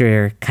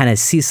sister kind of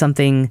sees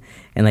something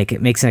and like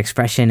it makes an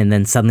expression, and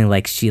then suddenly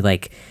like she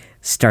like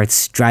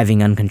starts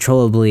driving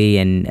uncontrollably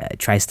and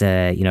tries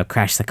to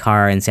crash the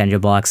car. And Sandra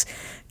Bullock's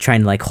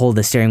trying to like hold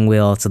the steering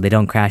wheel so they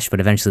don't crash, but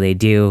eventually they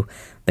do.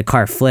 The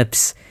car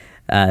flips.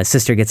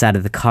 Sister gets out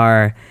of the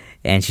car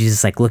and she's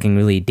just like looking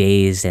really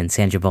dazed, and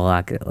Sandra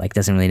Bullock like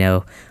doesn't really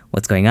know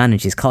what's going on,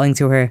 and she's calling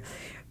to her.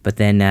 But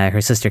then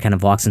her sister kind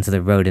of walks into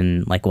the road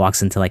and like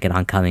walks into like an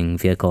oncoming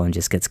vehicle and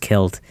just gets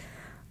killed.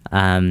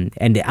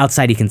 And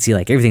outside you can see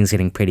like everything's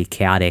getting pretty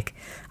chaotic.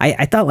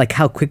 I thought like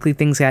how quickly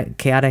things got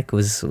chaotic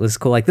was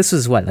cool. Like this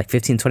was what, like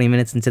 15-20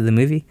 minutes into the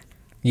movie?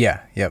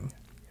 Yeah, yep.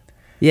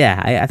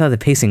 Yeah, I thought the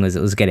pacing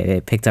was good.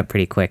 It picked up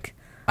pretty quick.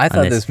 I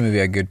thought this movie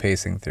had good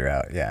pacing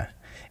throughout, yeah.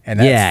 And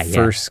that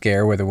first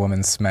scare where the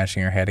woman's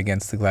smashing her head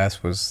against the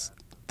glass was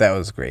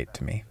great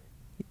to me.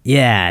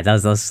 Yeah,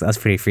 that was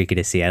pretty freaky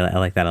to see. I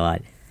like that a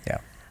lot.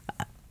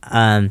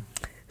 Yeah.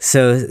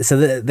 So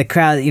the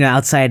crowd,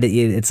 outside,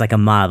 it's like a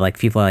mob. Like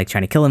people are like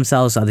trying to kill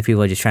themselves. Other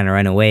people are just trying to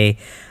run away.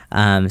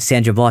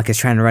 Sandra Bullock is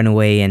trying to run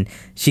away, and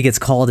she gets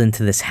called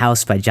into this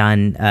house by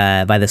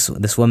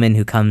this woman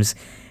who comes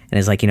and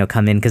is like,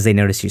 come in, because they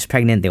notice she's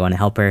pregnant. They want to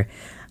help her.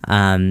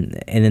 And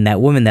then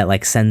that woman that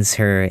like sends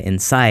her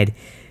inside,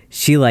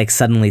 she like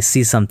suddenly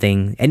sees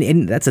something,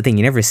 and that's the thing,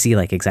 you never see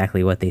like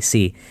exactly what they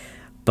see,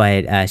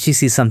 but she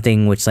sees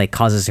something which like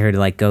causes her to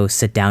like go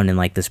sit down in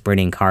like this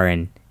burning car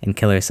and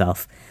kill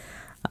herself.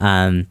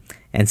 And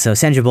so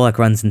Sandra Bullock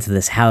runs into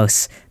this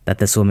house that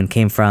this woman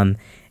came from,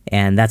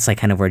 and that's like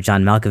kind of where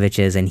John Malkovich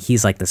is, and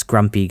he's like this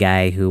grumpy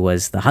guy who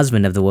was the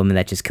husband of the woman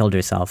that just killed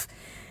herself,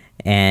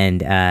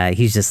 and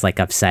he's just like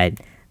upset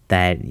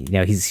that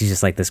he's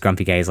just like this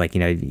grumpy guy. He's like,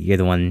 you're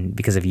the one,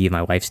 because of you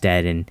my wife's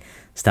dead and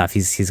stuff.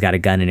 He's got a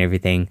gun and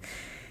everything.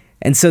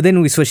 And so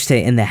then we switch to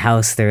in the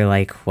house. There are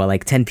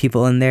like 10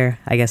 people in there,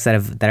 I guess,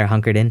 that are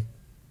hunkered in.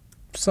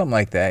 Something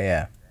like that,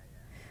 yeah.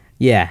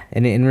 Yeah,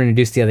 and we're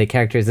introduced to the other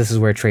characters. This is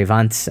where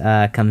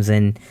Trayvon comes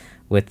in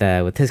with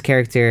his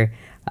character.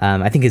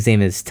 I think his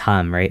name is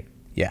Tom, right?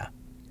 Yeah.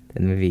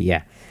 In the movie,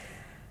 yeah.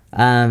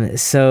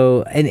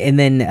 So and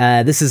then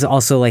this is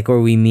also like where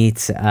we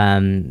meet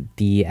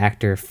the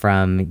actor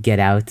from Get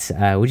Out.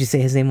 Would you say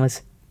his name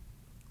was?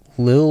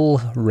 Lil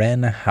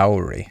Ren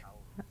Howery.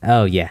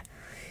 Oh yeah,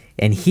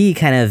 and he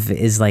kind of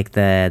is like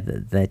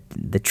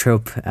the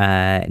trope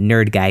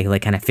nerd guy who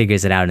like kind of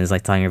figures it out and is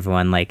like telling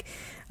everyone like,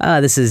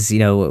 this is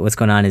what's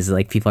going on is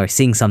like people are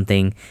seeing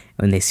something.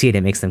 When they see it,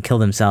 it makes them kill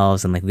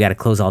themselves, and like we got to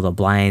close all the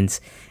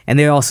blinds. And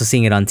they're also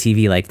seeing it on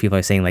TV. Like people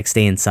are saying like,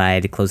 stay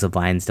inside, close the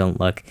blinds, don't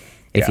look.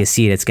 If you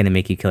see it, it's going to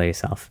make you kill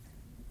yourself.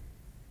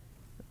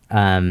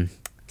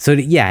 So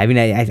yeah, I mean,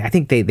 I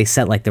think they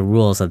set like the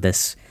rules of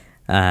this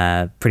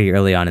pretty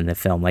early on in the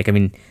film. Like, I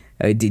mean,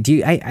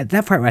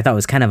 that part where I thought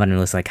was kind of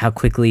unrealistic, like how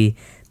quickly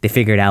they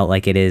figured out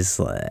like it is,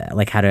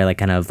 like how to like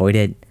kind of avoid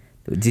it.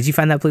 Did you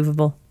find that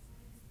believable?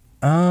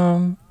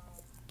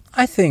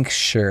 I think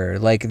sure.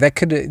 Like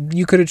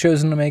you could have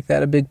chosen to make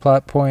that a big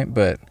plot point,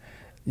 but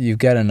you've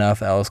got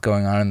enough else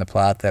going on in the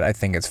plot that I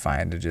think it's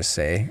fine to just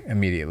say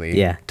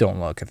immediately, don't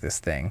look at this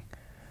thing.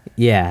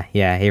 Yeah.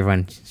 Hey,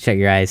 everyone, shut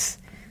your eyes,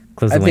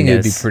 close the windows.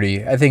 I think it would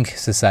be I think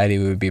society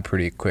would be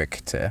pretty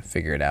quick to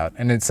figure it out.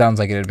 And it sounds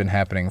like it had been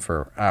happening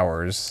for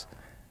hours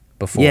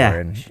before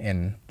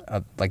in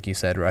like you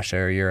said, Russia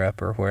or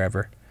Europe or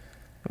wherever.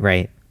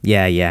 Right.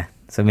 Yeah.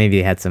 So maybe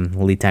they had some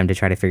lead time to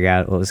try to figure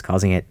out what was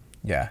causing it.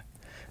 Yeah.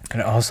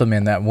 And also,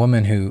 man, that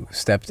woman who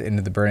stepped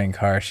into the burning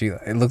car,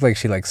 it looked like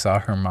she like saw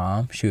her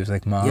mom. She was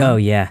like, "Mom, oh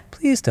yeah,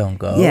 please don't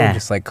go." Yeah, and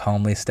just like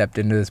calmly stepped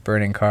into this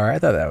burning car. I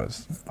thought that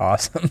was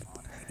awesome.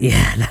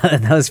 Yeah,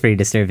 that was pretty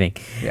disturbing.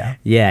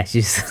 Yeah,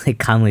 she just like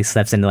calmly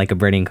steps into like a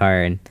burning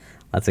car and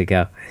lets it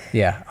go.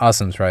 Yeah,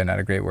 awesome's probably not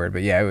a great word,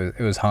 but yeah,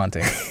 it was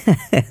haunting.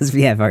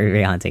 Very,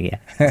 very haunting. Yeah,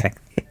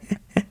 exactly.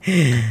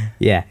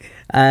 Yeah.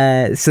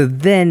 So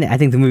then I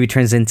think the movie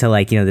turns into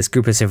like this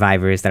group of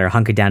survivors that are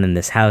hunkered down in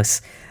this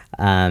house,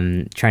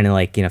 trying to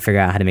like figure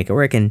out how to make it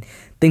work, and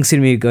things seem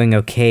to be going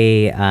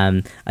okay.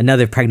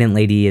 Another pregnant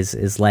lady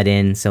is let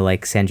in, so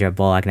like Sandra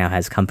Bullock now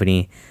has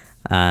company,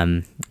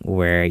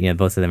 where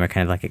both of them are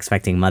kind of like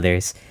expecting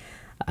mothers.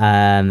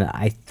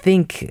 I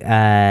think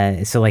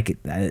so like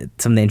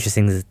some of the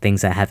interesting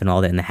things that happen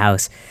all in the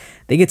house,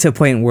 they get to a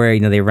point where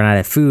they run out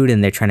of food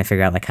and they're trying to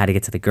figure out like how to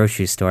get to the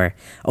grocery store.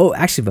 Oh,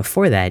 actually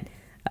before that,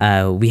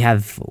 we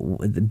have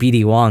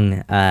B.D.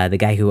 Wong, the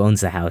guy who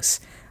owns the house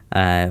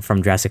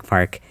from Jurassic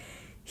Park.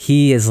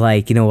 He is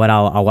like, you know what,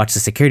 I'll watch the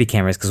security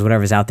cameras because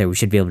whatever's out there, we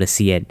should be able to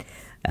see it.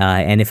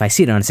 And if I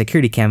see it on a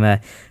security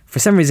camera, for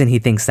some reason he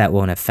thinks that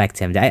won't affect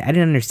him. I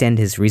didn't understand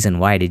his reason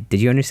why. Did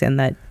you understand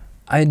that?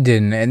 I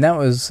didn't, and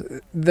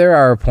there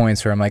are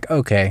points where I'm like,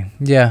 okay,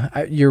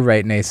 yeah, you're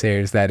right,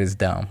 naysayers, that is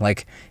dumb.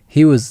 Like,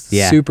 he was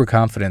super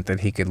confident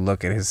that he could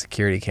look at his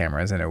security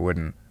cameras and it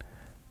wouldn't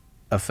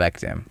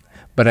affect him.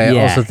 But I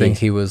also think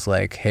he was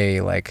like,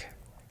 hey, like,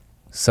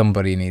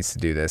 somebody needs to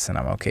do this, and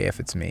I'm okay if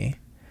it's me.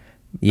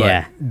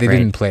 But they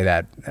didn't play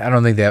that. I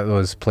don't think that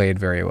was played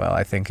very well.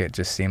 I think it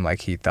just seemed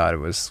like he thought it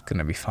was going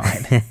to be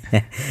fine.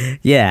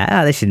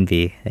 That shouldn't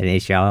be an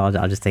issue.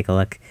 I'll just take a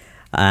look.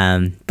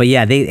 But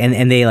yeah, they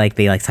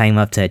tie him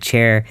up to a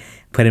chair,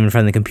 put him in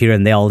front of the computer,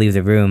 and they all leave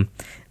the room.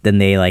 Then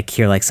they like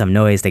hear like some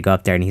noise. They go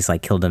up there, and he's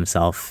like killed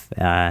himself.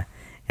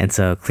 And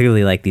so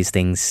clearly, like these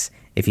things,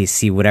 if you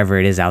see whatever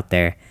it is out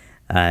there,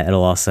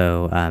 it'll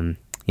also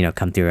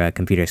come through a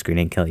computer screen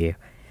and kill you.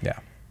 Yeah.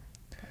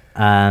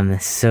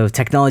 So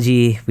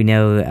technology we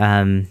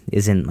know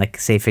isn't like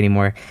safe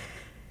anymore.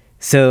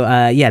 So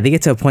they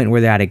get to a point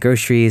where they're out of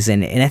groceries,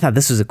 and I thought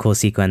this was a cool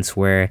sequence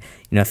where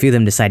a few of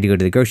them decide to go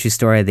to the grocery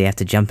store. They have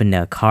to jump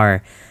into a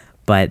car,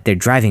 but they're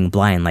driving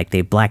blind. Like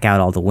they black out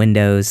all the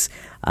windows,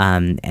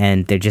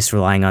 and they're just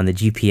relying on the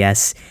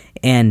GPS.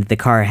 And the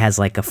car has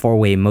like a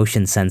 4-way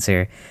motion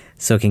sensor,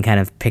 so it can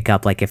kind of pick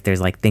up like if there's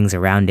like things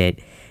around it.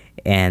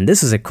 And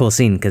this was a cool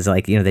scene because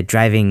like they're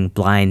driving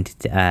blind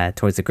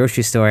towards the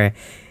grocery store.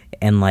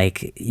 And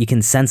like you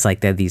can sense like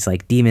there are these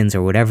like demons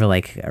or whatever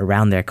like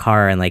around their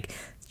car and like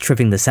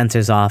tripping the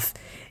sensors off,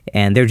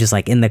 and they're just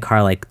like in the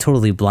car like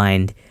totally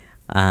blind,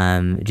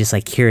 just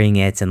like hearing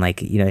it, and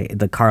like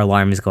the car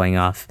alarm is going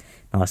off.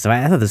 So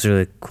I thought this was a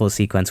really cool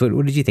sequence.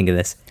 What did you think of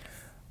this?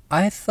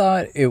 I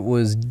thought it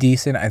was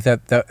decent. I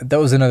thought that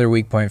was another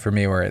weak point for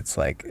me where it's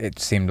like it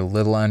seemed a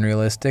little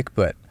unrealistic,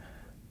 but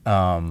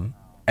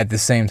at the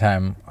same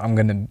time I'm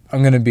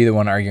gonna be the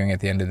one arguing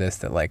at the end of this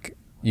that like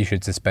you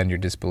should suspend your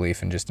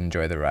disbelief and just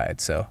enjoy the ride.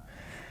 So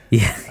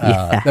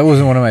that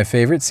wasn't one of my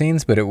favorite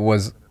scenes, but it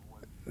was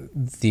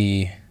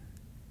the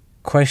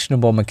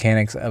questionable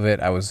mechanics of it.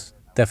 I was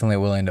definitely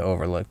willing to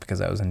overlook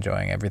because I was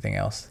enjoying everything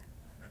else.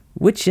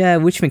 Which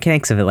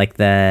mechanics of it, like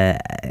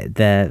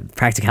the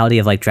practicality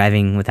of like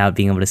driving without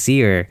being able to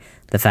see, or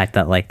the fact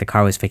that like the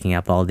car was picking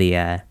up all the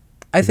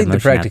I think the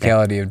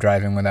practicality of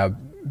driving without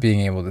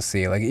being able to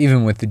see, like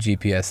even with the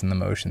GPS and the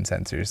motion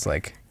sensors,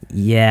 like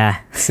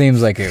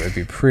seems like it would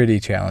be pretty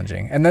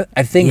challenging. And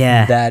I think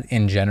that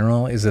in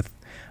general is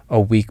a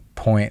weak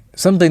point,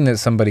 something that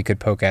somebody could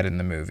poke at in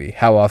the movie.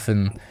 How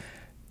often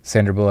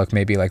Sandra Bullock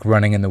may be like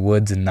running in the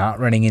woods and not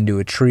running into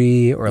a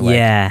tree, or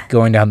like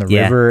going down the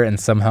river and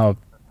somehow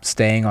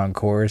staying on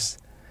course.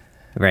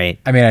 Right.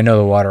 I mean, I know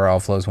the water all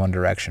flows one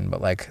direction,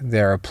 but like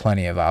there are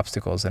plenty of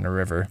obstacles in a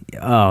river.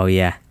 Oh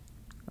yeah,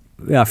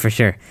 for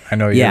sure. I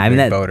know you're a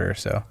big boater,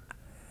 so.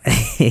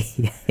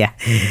 Yeah,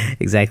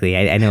 exactly.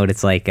 I know what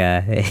it's like.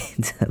 I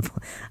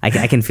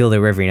can feel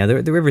the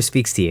river. The river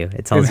speaks to you.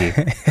 It tells you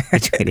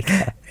which way to go.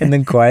 In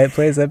the Quiet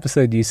Place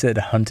episode, you said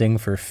hunting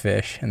for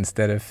fish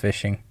instead of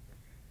fishing.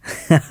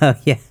 Oh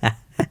yeah.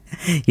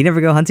 You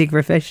never go hunting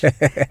for fish?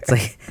 It's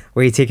like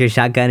where you take your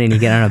shotgun and you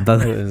get on a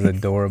boat. It was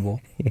adorable.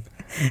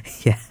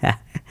 Yeah,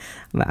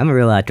 I'm a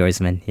real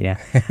outdoorsman.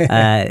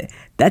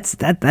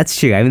 That's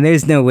true. I mean,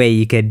 there's no way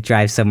you could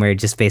drive somewhere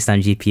just based on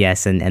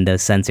GPS and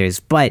those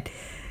sensors. But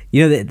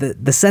the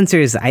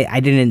sensors, I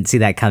didn't see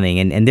that coming,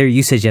 and their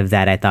usage of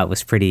that I thought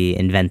was pretty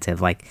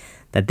inventive. Like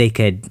that they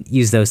could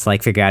use those to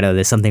like figure out,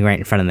 there's something right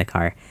in front of the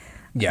car.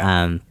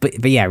 Yeah.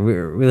 But yeah,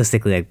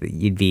 realistically, like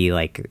you'd be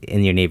like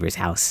in your neighbor's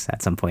house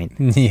at some point.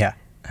 Yeah.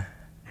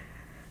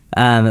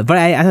 But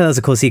I thought that was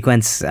a cool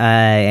sequence,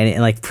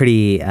 and like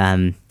pretty,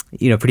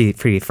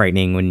 pretty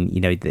frightening when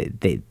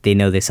they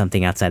know there's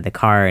something outside the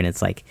car and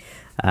it's like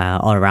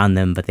all around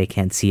them, but they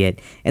can't see it.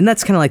 And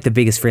that's kind of like the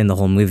biggest fear in the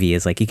whole movie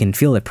is like you can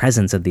feel the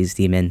presence of these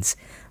demons,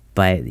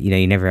 but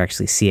you never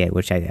actually see it,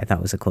 which I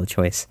thought was a cool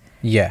choice.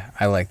 Yeah,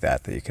 I like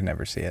that you can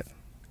never see it.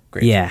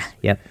 Great. Yeah. Choice.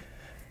 Yep.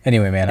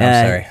 Anyway, man,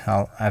 I'm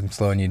sorry. I'm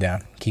slowing you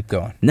down. Keep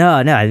going. No.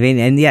 I mean,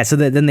 and yeah, so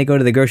then they go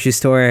to the grocery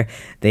store.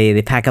 They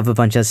pack up a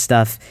bunch of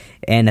stuff,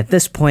 and at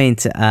this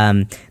point,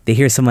 they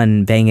hear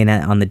someone banging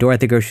on the door at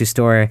the grocery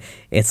store.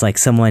 It's like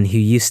someone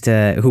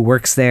who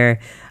works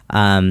there,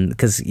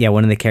 because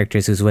one of the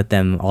characters who's with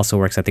them also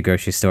works at the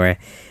grocery store,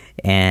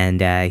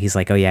 and he's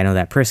like, "Oh yeah, I know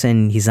that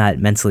person. He's not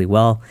mentally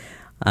well,"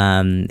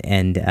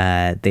 and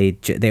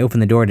they open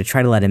the door to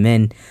try to let him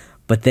in.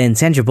 But then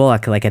Sandra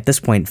Bullock, like at this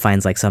point,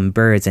 finds like some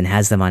birds and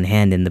has them on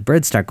hand, and the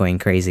birds start going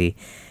crazy,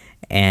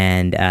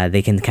 and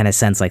they can kind of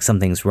sense like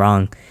something's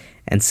wrong.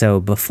 And so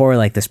before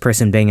like this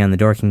person banging on the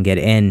door can get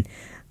in,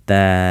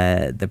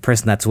 the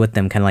person that's with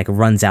them kind of like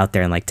runs out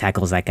there and like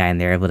tackles that guy, and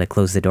they're able to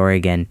close the door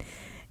again,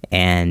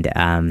 and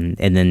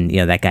then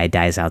that guy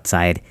dies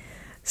outside.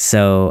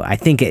 So I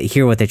think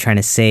here what they're trying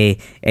to say,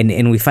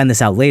 and we find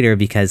this out later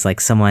because like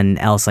someone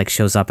else like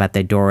shows up at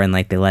their door and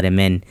like they let him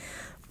in.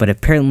 But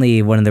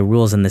apparently, one of the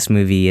rules in this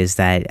movie is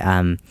that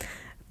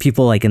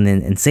people like in the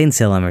insane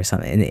asylum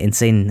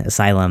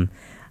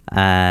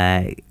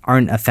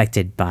aren't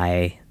affected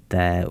by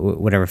the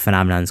whatever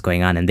phenomenon is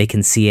going on, and they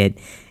can see it,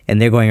 and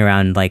they're going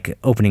around like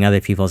opening other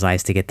people's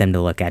eyes to get them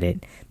to look at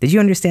it. Did you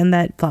understand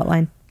that plot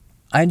line?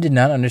 I did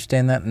not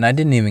understand that, and I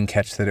didn't even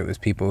catch that it was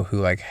people who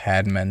like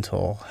had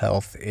mental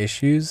health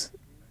issues.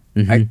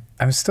 Mm-hmm.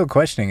 I'm still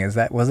questioning, was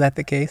that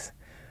the case?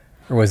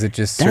 Or was it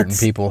just certain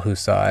people who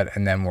saw it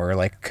and then were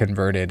like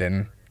converted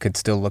and could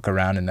still look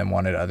around and then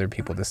wanted other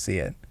people to see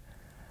it?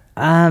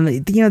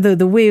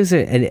 The way it was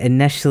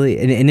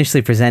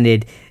initially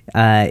presented,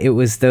 it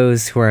was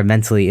those who are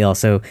mentally ill.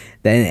 So,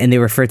 and they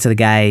refer to the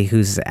guy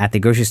who's at the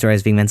grocery store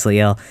as being mentally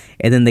ill,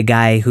 and then the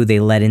guy who they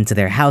let into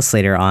their house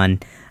later on,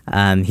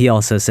 he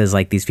also says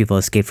like these people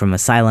escaped from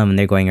asylum and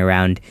they're going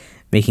around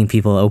making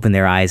people open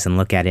their eyes and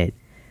look at it.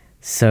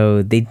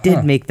 So they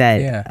did make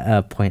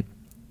that point,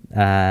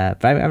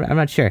 but I'm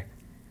not sure.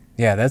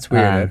 Yeah, that's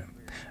weird.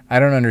 I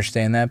don't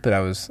understand that, but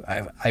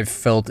I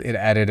felt it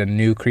added a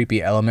new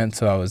creepy element,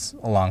 so I was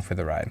along for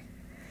the ride.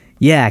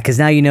 Yeah, because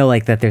now you know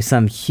like that there's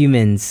some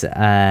humans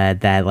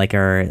that like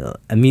are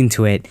immune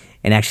to it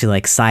and actually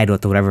like side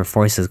with whatever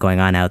force is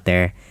going on out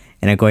there,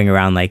 and are going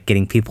around like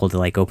getting people to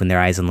like open their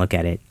eyes and look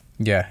at it.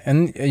 Yeah,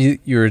 and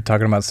you were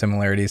talking about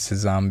similarities to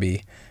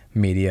zombie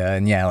media,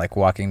 and yeah, like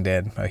Walking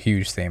Dead, a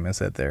huge theme is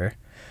that they're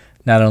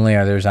not only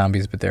are there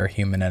zombies, but there are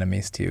human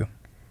enemies too.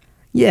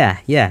 Yeah,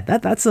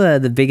 that's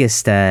the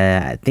biggest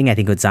thing I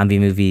think with zombie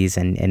movies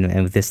and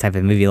with this type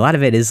of movie. A lot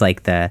of it is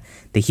like the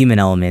human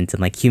element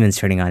and like humans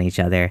turning on each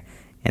other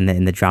and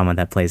the drama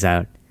that plays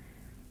out.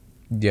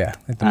 Yeah,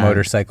 like the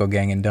motorcycle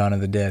gang in Dawn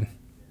of the Dead.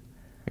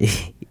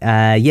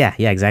 Yeah,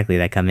 exactly.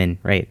 That come in,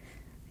 right.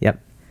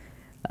 Yep.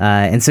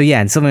 And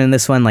someone in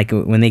this one, like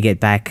when they get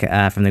back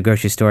from the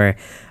grocery store,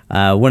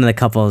 one of the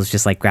couples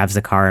just like grabs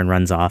the car and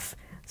runs off.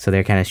 So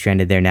they're kind of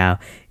stranded there now.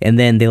 And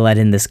then they let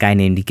in this guy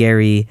named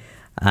Gary.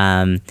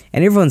 And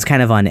everyone's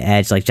kind of on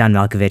edge, like John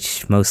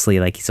Malkovich mostly,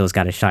 like he's always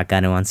got a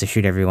shotgun and wants to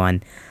shoot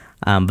everyone.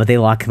 But they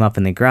lock him up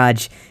in the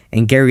garage,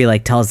 and Gary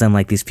like tells them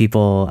like these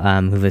people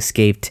who've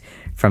escaped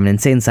from an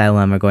insane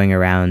asylum are going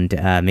around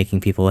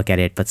making people look at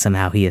it, but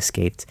somehow he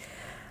escaped.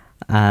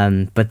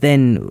 But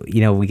then,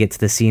 we get to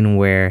the scene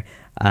where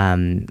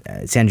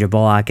Sandra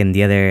Bullock and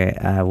the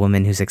other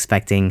woman who's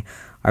expecting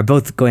are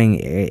both going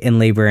in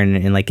labor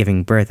and like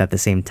giving birth at the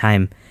same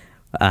time.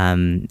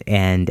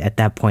 And at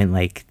that point,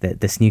 like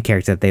this new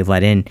character that they've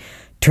let in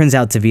turns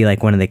out to be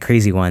like one of the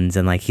crazy ones,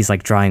 and like he's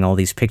like drawing all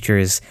these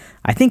pictures,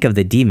 I think, of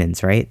the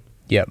demons, right?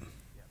 Yep.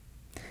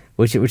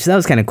 Which that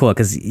was kind of cool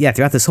because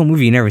throughout this whole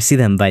movie you never see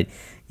them, but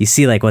you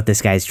see like what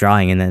this guy's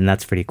drawing, and then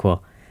that's pretty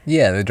cool.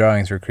 Yeah, the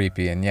drawings were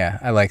creepy, and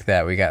I like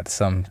that we got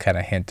some kind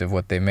of hint of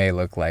what they may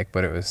look like,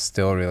 but it was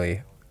still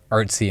really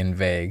artsy and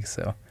vague.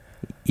 So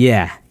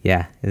yeah,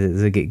 it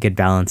was a good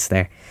balance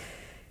there.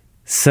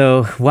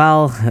 So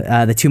while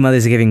the two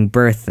mothers are giving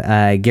birth,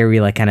 Gary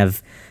like kind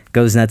of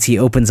goes nuts. He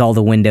opens all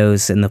the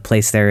windows in the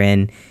place they're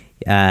in.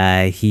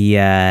 I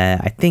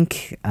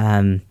think,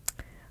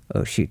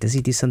 oh shoot, does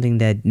he do something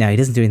that? No, he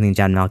doesn't do anything to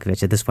John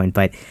Malkovich at this point.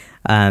 But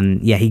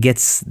he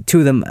gets two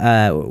of them.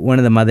 One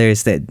of the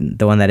mothers, the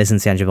one that isn't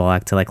Sandra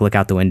Bullock, to like look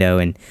out the window,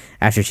 and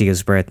after she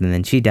gives birth, and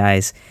then she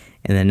dies.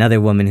 And then another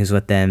woman who's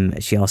with them,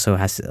 she also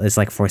is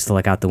like forced to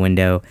look out the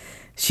window.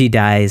 She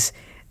dies.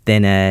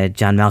 Then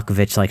John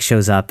Malkovich like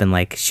shows up and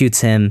like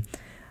shoots him,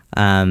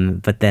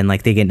 but then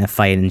like they get in a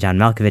fight and John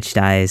Malkovich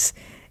dies,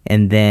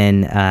 and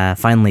then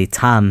finally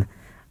Tom,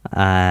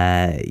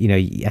 I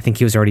think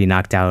he was already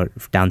knocked out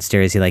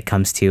downstairs. He like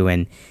comes to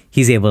and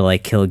he's able to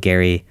like kill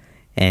Gary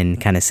and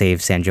kind of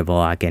save Sandra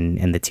Bullock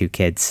and the two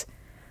kids,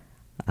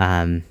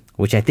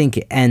 which I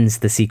think ends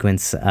the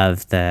sequence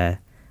of the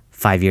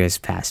 5 years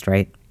past,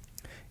 right?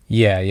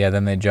 Yeah.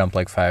 Then they jump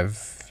like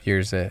 5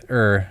 years like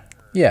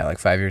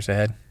 5 years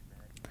ahead.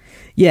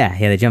 Yeah,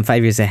 they jump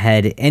 5 years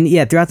ahead. And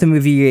throughout the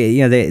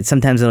movie,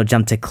 sometimes it'll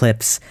jump to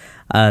clips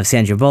of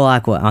Sandra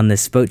Bullock on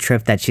this boat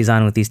trip that she's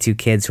on with these two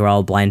kids who are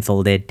all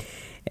blindfolded.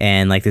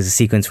 And like there's a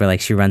sequence where like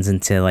she runs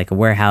into like a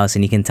warehouse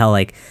and you can tell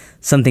like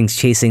something's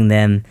chasing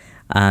them.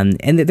 And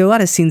there are a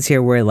lot of scenes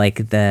here where like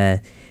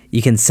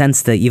you can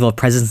sense the evil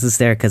presence is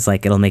there because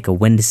like it'll make a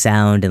wind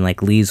sound and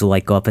like leaves will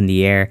like go up in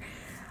the air.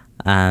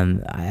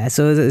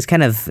 So it's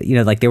kind of,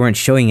 like they weren't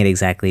showing it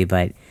exactly,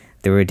 but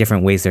there were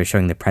different ways they were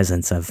showing the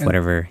presence of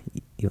whatever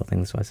evil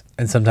thing this was.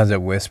 And sometimes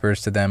it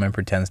whispers to them and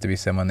pretends to be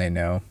someone they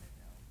know.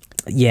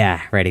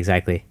 Yeah, right,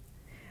 exactly.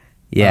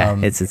 Yeah,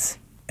 it's.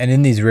 And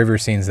in these river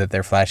scenes that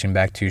they're flashing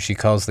back to, she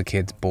calls the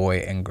kids boy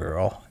and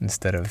girl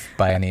instead of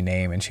by any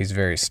name, and she's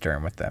very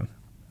stern with them.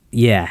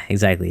 Yeah,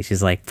 exactly.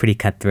 She's like pretty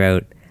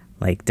cutthroat.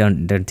 Like,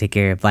 don't take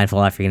your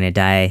blindfold off, you're gonna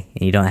die,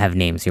 and you don't have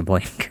names. You're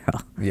boy and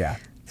girl. Yeah,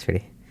 it's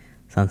pretty.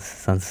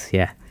 Sounds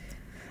yeah.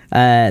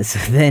 So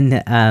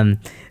then,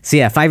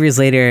 5 years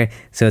later,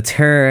 so it's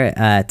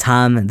her,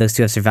 Tom, those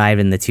two have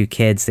survived, and the two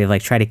kids, they've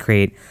like tried to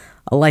create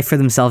a life for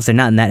themselves. They're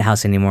not in that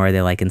house anymore.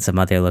 They're like in some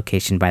other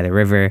location by the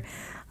river.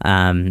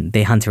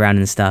 They hunt around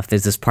and stuff.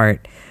 There's this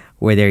part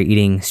where they're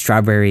eating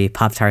strawberry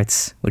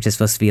Pop-Tarts, which is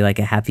supposed to be like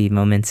a happy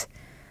moment.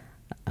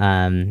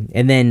 And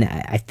then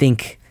I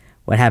think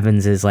what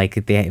happens is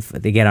like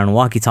they get on a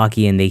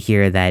walkie-talkie and they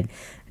hear that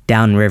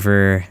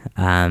downriver,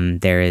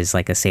 there is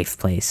like a safe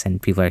place,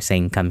 and people are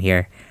saying, "Come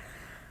here."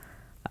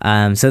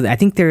 So I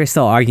think they're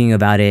still arguing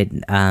about it,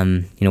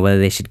 whether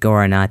they should go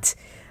or not.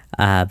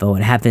 But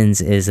what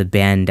happens is a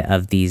band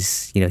of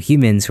these,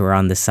 humans who are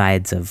on the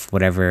sides of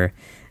whatever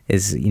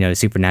is,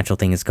 supernatural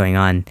thing is going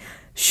on,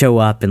 show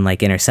up and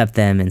like intercept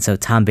them. And so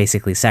Tom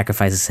basically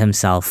sacrifices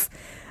himself,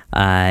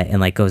 and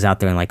like goes out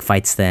there and like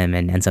fights them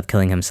and ends up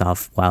killing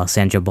himself, while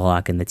Sandra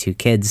Bullock and the two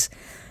kids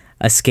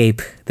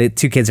escape. The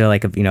two kids are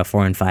like,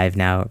 4 and 5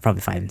 now,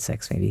 probably 5 and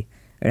 6 maybe.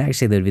 Or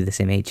actually they would be the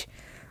same age.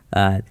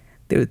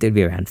 They'd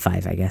be around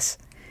 5, I guess.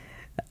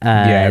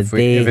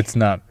 If it's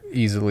not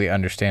easily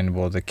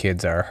understandable, the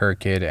kids are her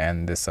kid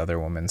and this other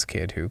woman's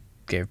kid who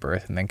gave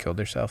birth and then killed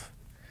herself.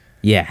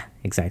 Yeah,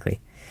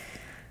 exactly.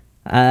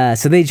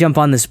 So they jump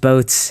on this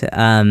boat,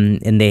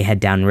 and they head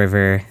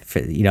downriver for,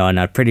 on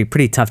a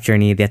pretty tough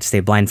journey. They have to stay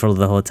blindfolded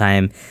the whole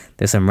time.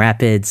 There's some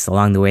rapids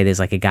along the way. There's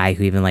like a guy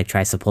who even like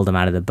tries to pull them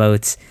out of the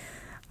boat.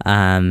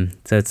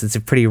 So it's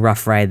a pretty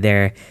rough ride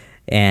there,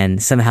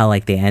 and somehow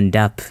like they end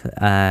up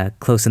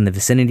close in the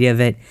vicinity of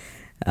it.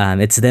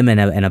 It's them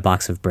in a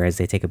box of birds.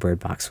 They take a bird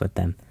box with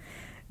them.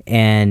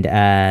 And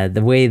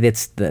the way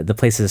that's the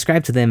place is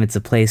described to them, it's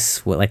a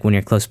place like when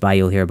you're close by,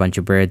 you'll hear a bunch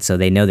of birds, so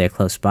they know they're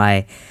close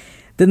by.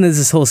 Then there's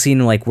this whole scene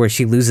like where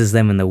she loses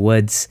them in the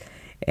woods,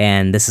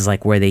 and this is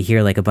like where they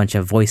hear like a bunch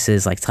of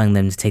voices like telling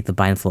them to take the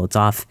blindfolds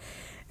off,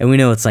 and we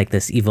know it's like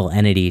this evil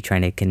entity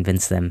trying to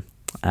convince them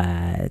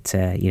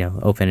to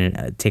open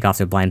and take off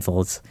their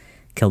blindfolds,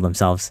 kill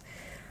themselves.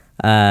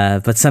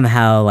 But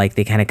somehow like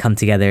they kind of come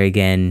together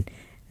again,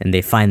 and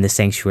they find the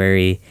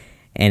sanctuary.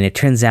 And it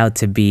turns out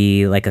to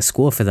be like a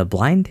school for the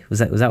blind. Was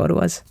that what it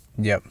was?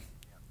 Yep.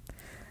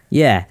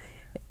 Yeah,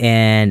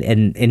 and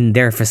in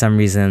there for some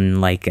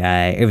reason like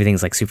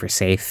everything's like super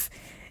safe,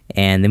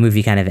 and the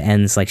movie kind of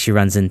ends like she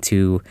runs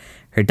into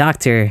her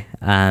doctor,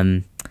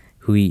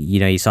 who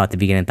you saw at the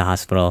beginning at the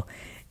hospital,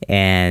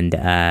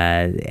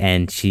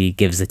 and she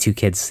gives the two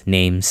kids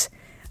names,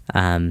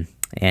 and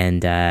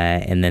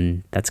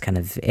then that's kind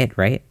of it,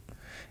 right?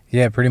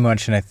 Yeah, pretty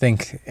much. And I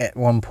think at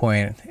one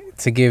point,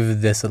 to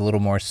give this a little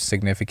more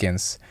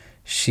significance,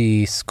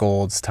 she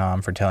scolds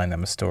Tom for telling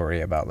them a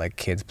story about like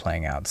kids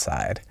playing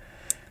outside.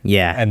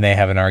 Yeah. And they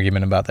have an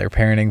argument about their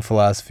parenting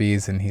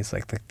philosophies, and he's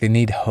like they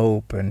need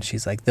hope, and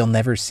she's like, they'll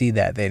never see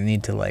that. They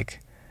need to like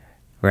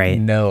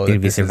know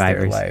that this is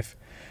their life.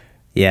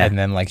 Yeah. And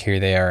then like here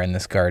they are in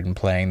this garden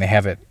playing.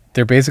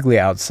 They're basically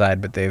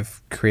outside, but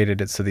they've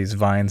created it so these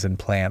vines and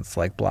plants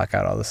like block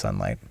out all the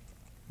sunlight.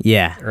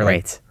 Yeah, or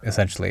like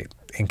essentially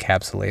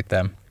encapsulate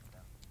them.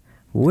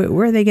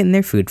 Where are they getting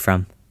their food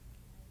from?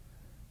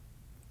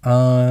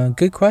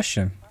 Good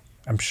question.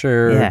 I'm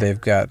sure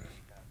they've got...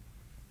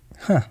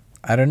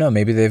 I don't know.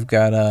 Maybe they've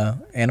got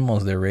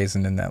animals they're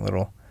raising in that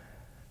little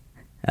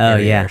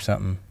area or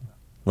something.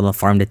 Little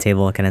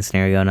farm-to-table kind of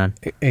scenario going on.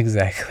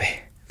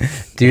 Exactly.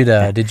 Dude,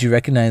 did you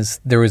recognize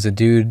there was a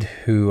dude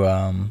who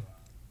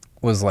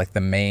was like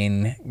the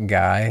main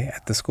guy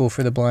at the school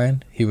for the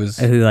blind? He was...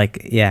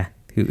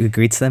 Who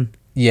greets them?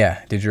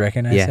 Yeah. Did you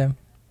recognize him?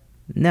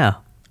 No.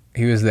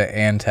 He was the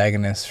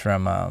antagonist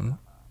from,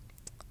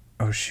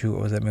 what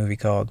was that movie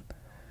called?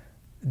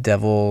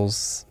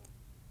 Devil's...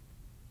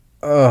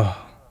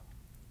 Oh.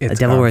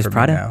 It's Devil Wears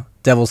Prada? Now.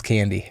 Devil's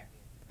Candy.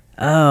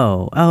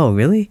 Oh,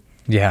 really?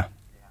 Yeah.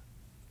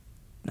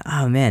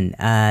 Oh, man.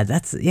 I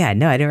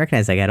didn't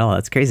recognize that guy at all.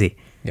 That's crazy.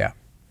 Yeah.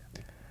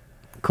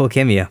 Cool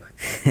cameo.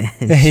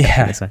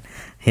 Yeah. This one.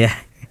 Yeah.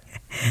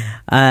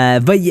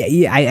 But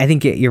I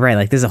think you're right.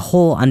 Like, there's a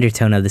whole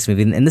undertone of this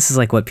movie, and this is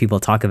like what people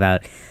talk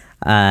about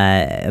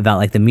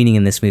like the meaning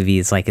in this movie.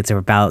 Is like it's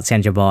about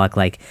Sandra Bullock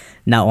like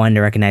not wanting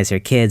to recognize her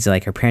kids, or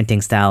like her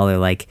parenting style, or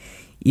like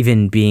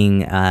even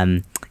being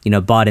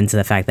bought into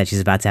the fact that she's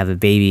about to have a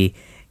baby.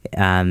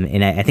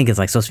 And I think it's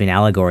like supposed to be an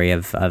allegory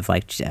of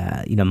like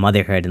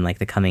motherhood and like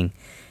the coming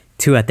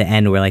to at the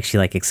end where like she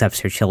like accepts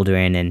her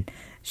children and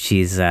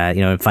she's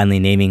finally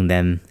naming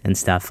them and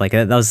stuff. Like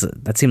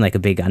that seemed like a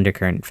big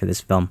undercurrent for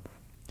this film.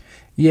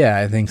 Yeah,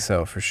 I think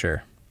so for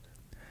sure.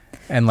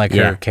 And like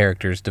her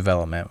character's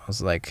development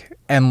was like,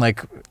 and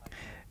like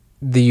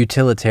the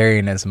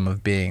utilitarianism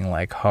of being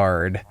like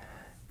hard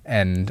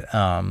and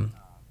kind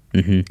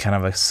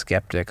of a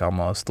skeptic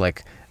almost.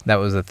 Like that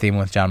was a theme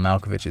with John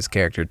Malkovich's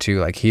character too.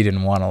 Like he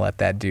didn't want to let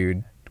that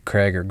dude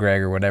Craig or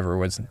Greg or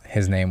whatever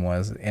his name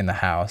was in the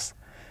house.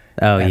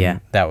 Oh, and yeah.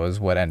 That was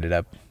what ended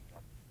up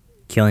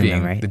killing being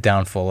them, right? The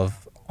downfall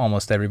of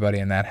almost everybody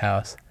in that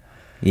house.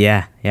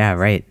 Yeah,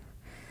 right.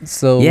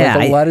 So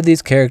like a lot of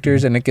these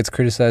characters, and it gets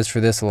criticized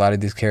for this, a lot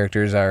of these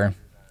characters are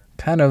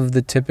kind of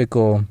the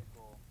typical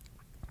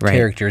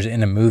characters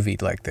in a movie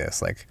like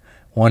this. Like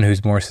one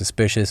who's more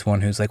suspicious,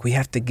 one who's like, we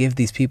have to give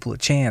these people a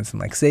chance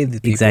and like save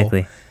the people.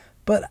 Exactly.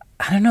 But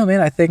I don't know,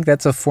 man. I think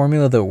that's a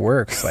formula that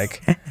works.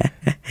 Like,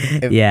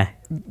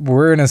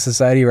 we're in a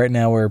society right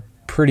now where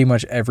pretty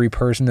much every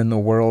person in the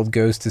world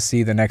goes to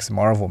see the next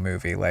Marvel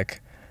movie.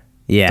 Like,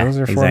 those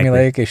are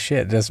formulaic as shit.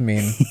 It doesn't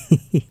mean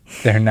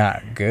they're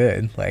not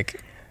good.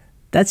 Like,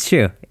 that's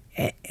true.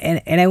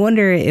 And I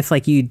wonder if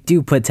like you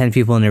do put 10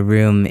 people in a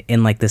room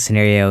in like the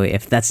scenario,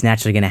 if that's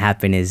naturally going to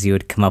happen is you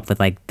would come up with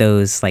like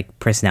those like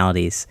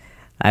personalities.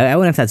 I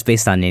wonder if that's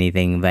based on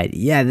anything, but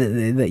yeah,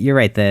 you're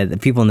right. The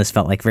people in this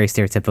felt like very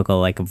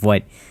stereotypical, like of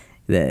what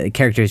the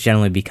characters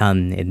generally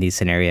become in these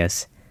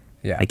scenarios.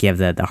 Yeah. Like you have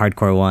the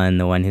hardcore one,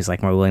 the one who's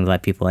like more willing to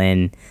let people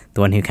in,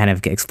 the one who kind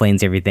of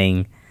explains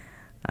everything.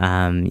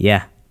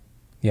 Yeah.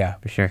 Yeah.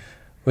 For sure.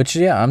 Which,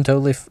 yeah,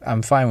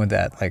 I'm fine with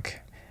that.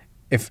 Like,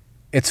 if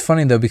it's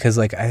funny though, because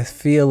like I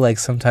feel like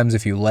sometimes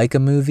if you like a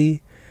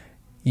movie,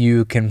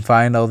 you can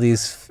find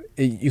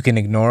you can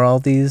ignore all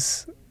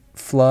these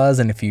flaws,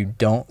 and if you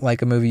don't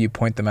like a movie, you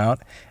point them out.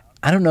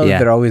 I don't know if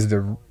they're always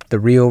the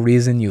real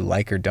reason you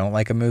like or don't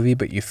like a movie,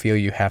 but you feel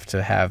you have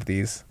to have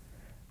these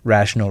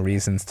rational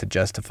reasons to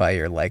justify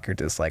your like or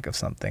dislike of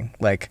something.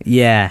 Like,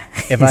 yeah,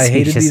 if I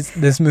hated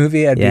this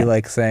movie, I'd be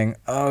like saying,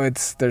 "Oh,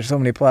 there's so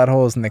many plot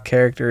holes and the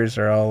characters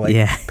are all like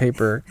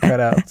paper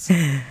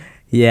cutouts."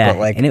 Yeah, but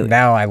like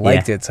now I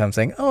liked it, so I'm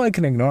saying, "Oh, I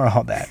can ignore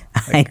all that."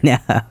 Like,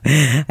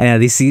 I know.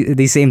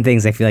 These same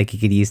things I feel like you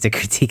could use to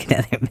critique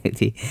another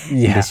movie.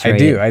 Yeah, I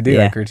do.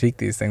 Yeah. I critique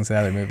these things in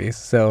other movies.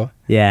 So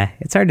yeah,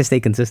 it's hard to stay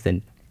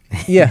consistent.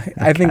 Yeah,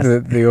 I think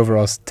the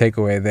overall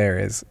takeaway there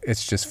is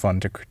it's just fun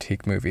to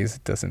critique movies.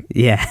 It doesn't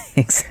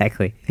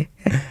exactly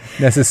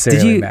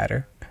necessarily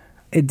matter.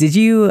 Did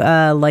you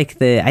like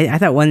I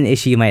thought one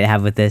issue you might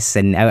have with this,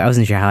 and I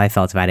wasn't sure how I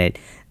felt about it.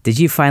 Did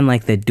you find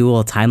like the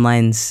dual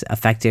timelines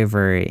effective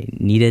or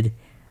needed?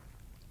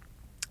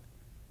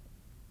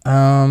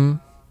 I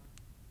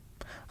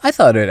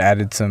thought it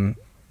added a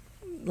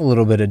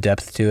little bit of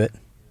depth to it.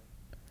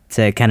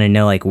 To kind of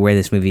know like where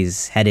this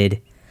movie's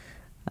headed,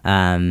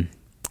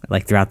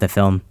 like throughout the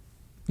film.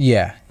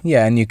 Yeah,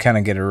 and you kind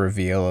of get a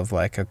reveal of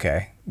like,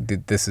 okay,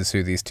 this is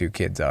who these two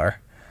kids are.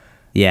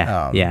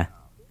 Yeah.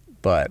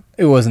 But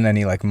it wasn't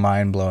any like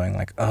mind blowing,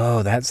 like,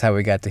 oh, that's how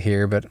we got to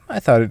here. But I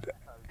thought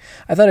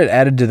it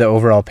added to the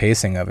overall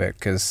pacing of it,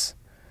 because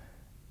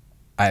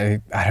I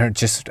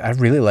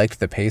really liked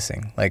the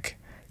pacing. Like,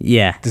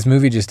 yeah, this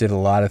movie just did a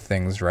lot of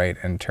things right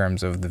in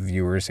terms of the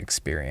viewer's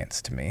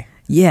experience to me.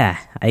 Yeah,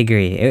 I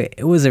agree.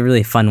 It was a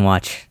really fun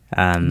watch.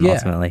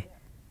 Ultimately.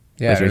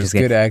 Yeah, it was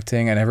good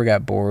acting. I never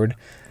got bored.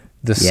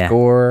 The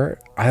score,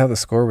 I thought the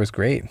score was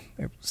great.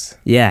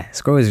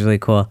 Score was really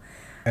cool.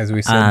 As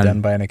we said,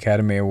 done by an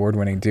Academy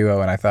Award-winning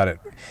duo, and I thought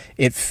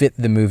it fit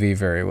the movie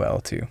very well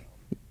too.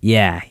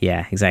 Yeah,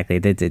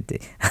 exactly.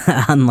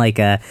 Unlike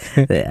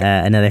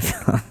another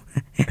film.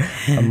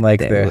 Unlike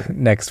the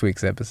next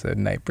week's episode,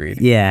 Nightbreed.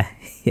 Yeah.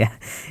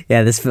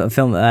 This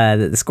film,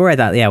 the score I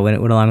thought, went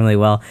along really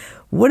well.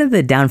 One of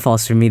the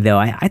downfalls for me, though,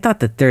 I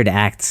thought the third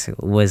act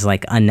was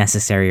like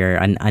unnecessary or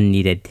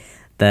unneeded.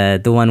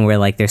 The one where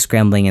like they're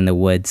scrambling in the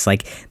woods.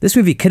 Like, this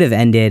movie could have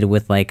ended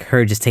with like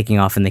her just taking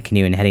off in the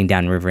canoe and heading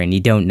down river, and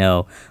you don't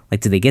know like,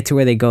 do they get to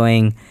where they're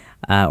going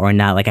or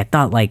not? Like, I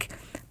thought like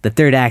the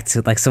third act,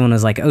 like someone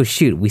was like, oh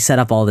shoot, we set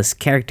up all this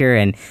character,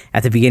 and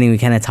at the beginning we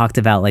kind of talked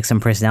about like some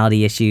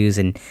personality issues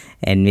and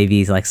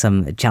maybe like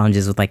some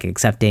challenges with like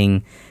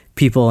accepting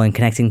people and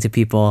connecting to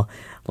people.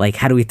 Like,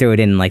 how do we throw it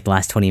in like the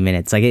last 20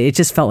 minutes? Like, it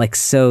just felt like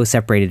so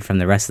separated from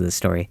the rest of the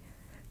story.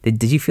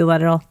 Did you feel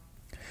that at all?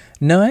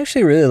 No, I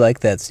actually really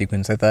liked that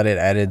sequence. I thought it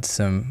added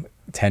some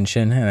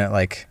tension, and it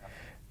like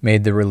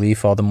made the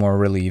relief all the more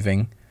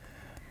relieving.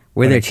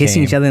 Where they're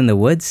chasing each other in the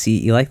woods?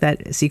 You like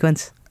that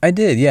sequence? I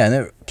did, yeah.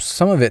 And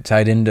some of it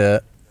tied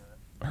into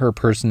her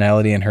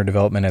personality and her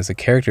development as a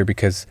character,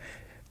 because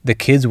the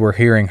kids were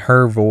hearing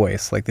her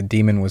voice, like the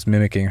demon was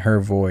mimicking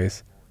her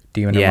voice,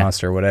 demon or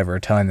monster or whatever,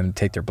 telling them to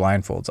take their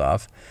blindfolds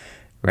off.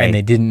 Right. And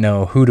they didn't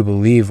know who to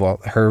believe.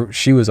 Well,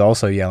 she was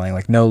also yelling,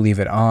 like, no, leave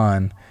it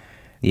on.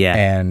 Yeah.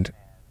 And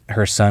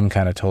her son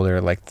kind of told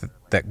her, like,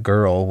 that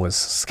girl was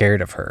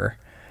scared of her.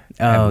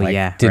 Oh, and,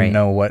 like, didn't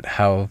know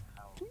how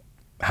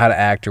to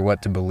act or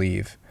what to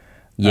believe.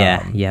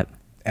 Yeah, yep.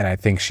 And I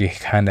think she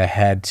kind of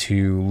had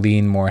to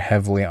lean more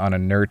heavily on a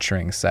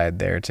nurturing side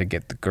there to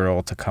get the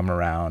girl to come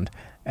around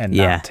and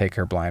not take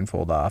her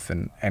blindfold off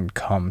and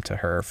come to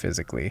her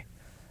physically.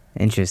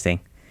 Interesting.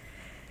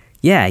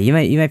 Yeah, you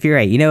might be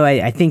right. You know,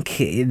 I think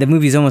the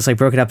movie's almost like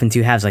broken up in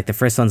two halves. Like, the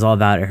first one's all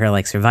about her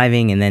like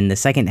surviving, and then the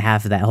second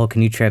half of that whole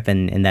canoe trip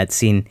and that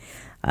scene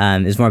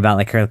is more about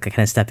like her kind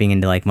of stepping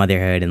into like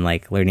motherhood and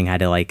like learning how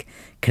to like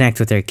connect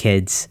with her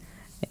kids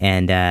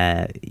and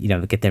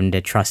get them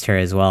to trust her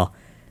as well.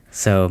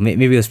 So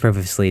maybe it was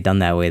purposely done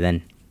that way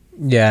then.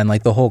 Yeah, and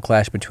like the whole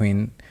clash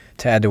to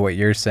add to what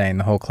you're saying,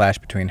 the whole clash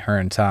between her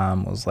and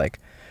Tom was like,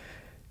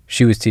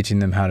 she was teaching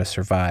them how to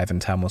survive,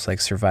 and Tom was like,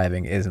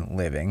 surviving isn't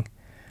living.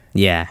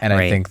 Yeah, and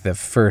I think the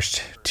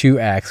first two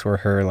acts were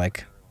her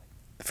like,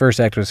 the first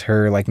act was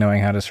her like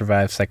knowing how to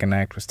survive. Second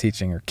act was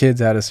teaching her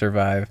kids how to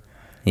survive.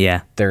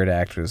 Yeah. Third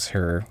act was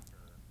her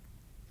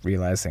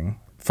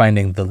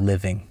finding the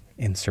living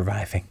in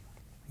surviving.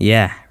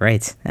 Yeah,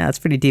 right. Yeah, that's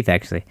pretty deep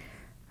actually.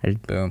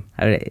 Boom.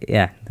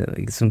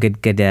 Some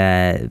good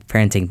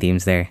parenting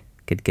themes there.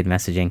 Good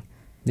messaging.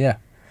 Yeah.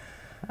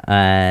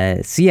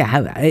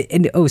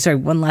 Sorry.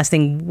 One last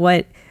thing.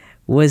 What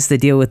was the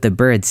deal with the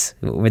birds?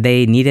 Were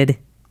they needed?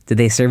 Did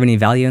they serve any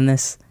value in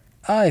this?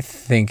 I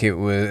think it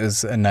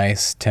was a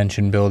nice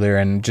tension builder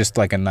and just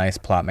like a nice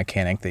plot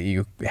mechanic that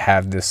you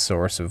have this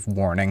source of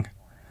warning.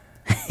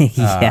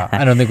 Yeah.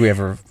 I don't think we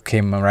ever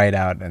came right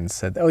out and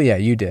said, "Oh yeah,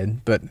 you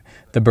did," but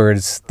the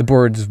birds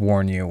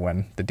warn you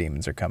when the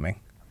demons are coming.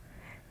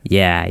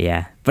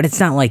 Yeah. But it's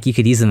not like you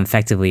could use them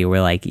effectively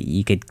where like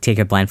you could take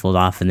your blindfold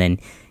off and then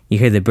you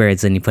hear the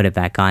birds and you put it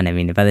back on. I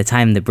mean, by the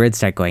time the birds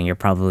start going, you're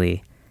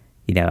probably,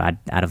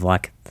 out of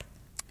luck.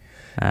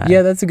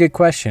 Yeah, that's a good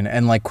question.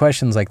 And like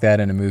questions like that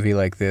in a movie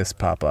like this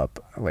pop up.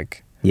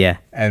 Like, yeah.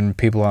 And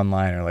people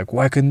online are like,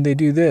 why couldn't they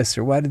do this?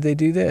 Or why did they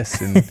do this?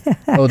 And,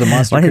 oh, the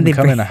monster couldn't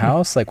come in a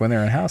house? Like, when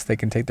they're in a house, they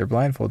can take their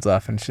blindfolds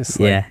off. And it's just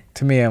like,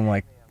 to me, I'm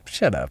like,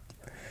 shut up.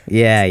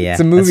 Yeah. It's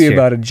a movie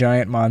about a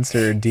giant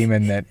monster or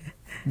demon that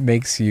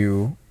makes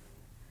you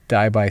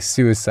die by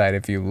suicide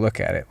if you look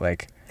at it.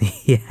 Like,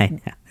 yeah.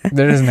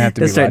 There doesn't have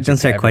to be logic. Don't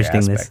start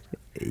questioning this.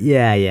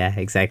 Yeah,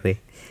 exactly.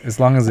 As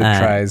long as it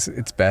tries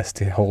its best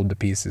to hold the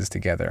pieces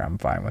together, I'm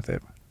fine with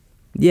it.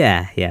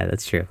 Yeah,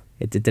 that's true.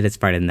 It did its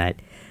part in that.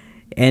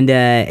 And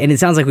it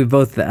sounds like we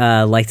both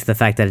liked the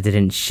fact that it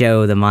didn't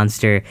show the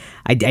monster.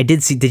 I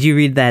did see. Did you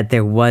read that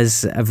there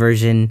was a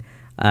version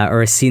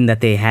or a scene that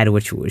they had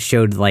which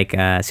showed like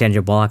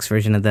Sandra Bullock's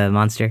version of the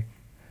monster?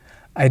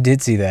 I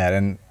did see that,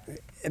 and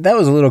that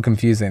was a little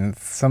confusing.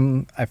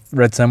 I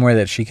read somewhere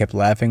that she kept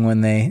laughing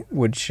when they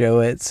would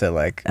show it, so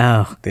like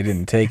they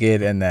didn't take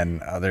it, and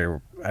then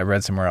I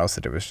read somewhere else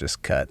that it was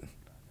just cut.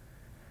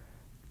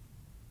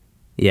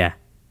 Yeah.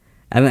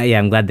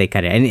 I'm glad they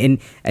cut it. And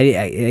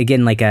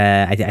again, like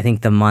I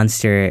think the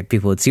monster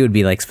people would see would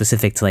be like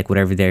specific to like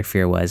whatever their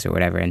fear was or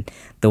whatever. And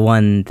the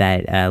one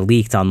that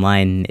leaked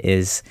online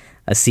is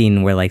a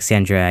scene where like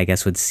Sandra, I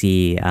guess, would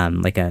see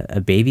like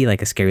a baby,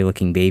 like a scary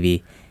looking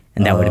baby,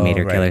 and that would have made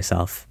her kill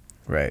herself.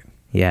 Right.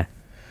 Yeah.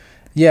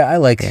 Yeah,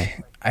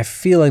 I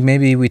feel like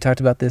maybe we talked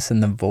about this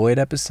in the Void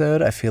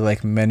episode. I feel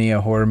like many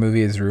a horror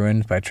movie is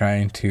ruined by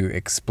trying to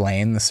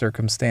explain the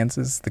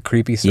circumstances, the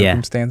creepy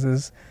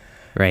circumstances. Yeah.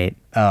 Right.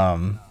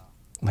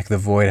 Like the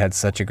Void had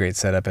such a great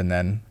setup, and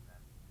then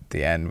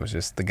the end was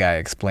just the guy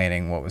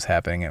explaining what was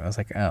happening. And it was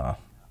like, oh,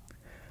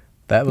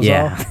 that was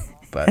all.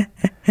 But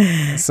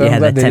so I'm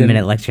glad that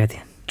 10-minute lecture at the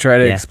end. Try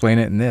to explain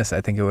it in this.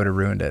 I think it would have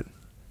ruined it.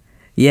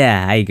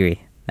 Yeah, I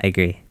agree.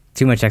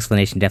 Too much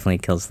explanation definitely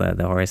kills the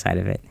horror side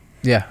of it.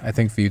 Yeah, I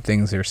think few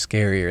things are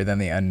scarier than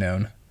the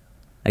unknown.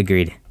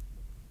 Agreed.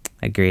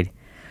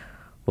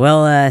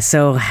 Well,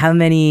 so how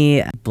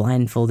many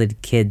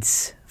blindfolded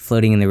kids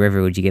floating in the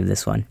river would you give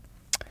this one?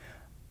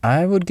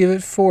 I would give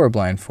it 4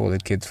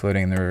 blindfolded kids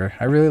floating in the river.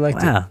 I really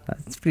liked it. Wow,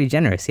 that's pretty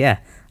generous. Yeah,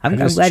 I'm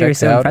glad you were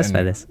so impressed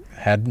by this.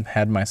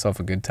 Had myself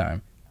a good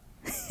time.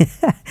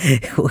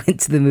 Went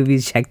to the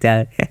movies, checked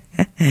out,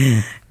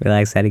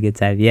 relaxed, had a good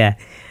time. Yeah.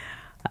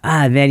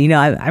 Man,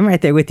 I'm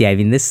right there with you. I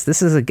mean, this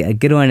is a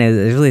good one. It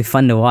was really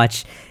fun to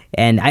watch,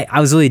 and I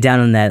was really down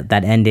on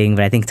that ending.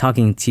 But I think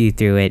talking to you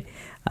through it,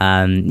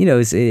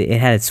 it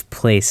had its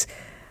place.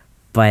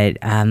 But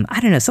I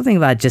don't know, something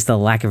about just the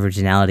lack of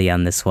originality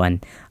on this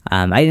one.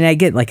 I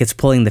get like it's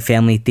pulling the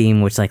family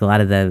theme, which like a lot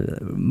of the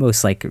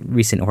most like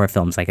recent horror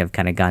films like have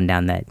kind of gone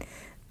down that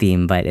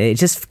theme. But it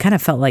just kind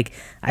of felt like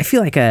I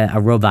feel like a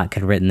robot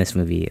could have written this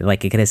movie.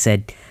 Like it could have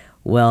said,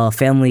 well,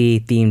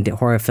 family-themed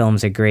horror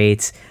films are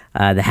great.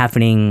 The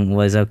Happening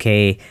was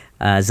okay.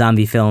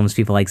 Zombie films,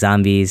 people like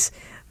zombies.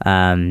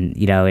 And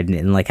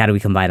like how do we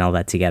combine all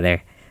that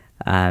together?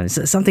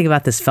 So something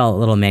about this felt a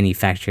little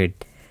manufactured.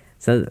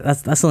 So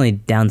that's the only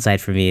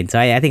downside for me. And so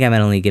I think I might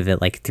only give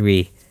it like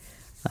 3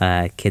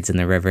 kids in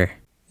the river.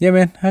 Yeah,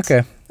 man.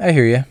 Okay, I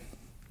hear you.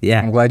 Yeah,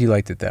 I'm glad you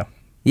liked it though.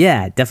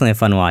 Yeah, definitely a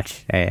fun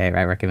watch. I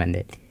recommend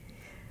it.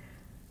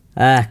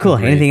 Cool.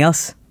 Great. Anything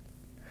else?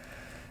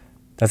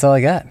 That's all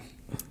I got.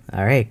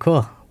 All right,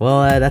 cool.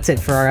 Well, that's it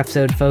for our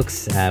episode,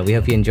 folks. We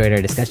hope you enjoyed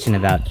our discussion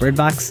about Bird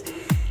Box.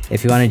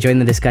 If you want to join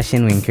the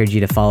discussion, we encourage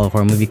you to follow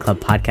Horror Movie Club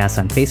Podcast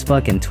on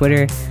Facebook and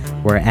Twitter.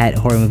 We're at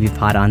Horror Movie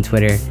Pod on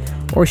Twitter.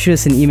 Or shoot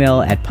us an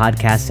email at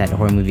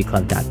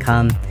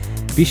podcast@horrormovieclub.com.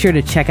 Be sure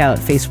to check out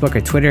Facebook or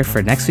Twitter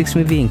for next week's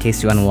movie in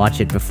case you want to watch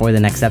it before the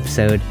next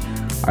episode.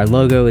 Our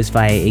logo is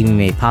by Amy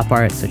Mae Pop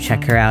Art, so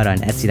check her out on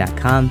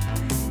Etsy.com.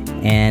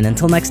 And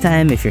until next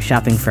time, if you're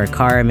shopping for a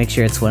car, make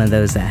sure it's one of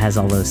those that has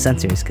all those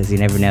sensors, because you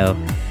never know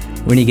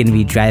when you're going to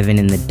be driving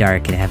in the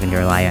dark and having to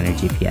rely on your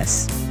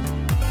GPS.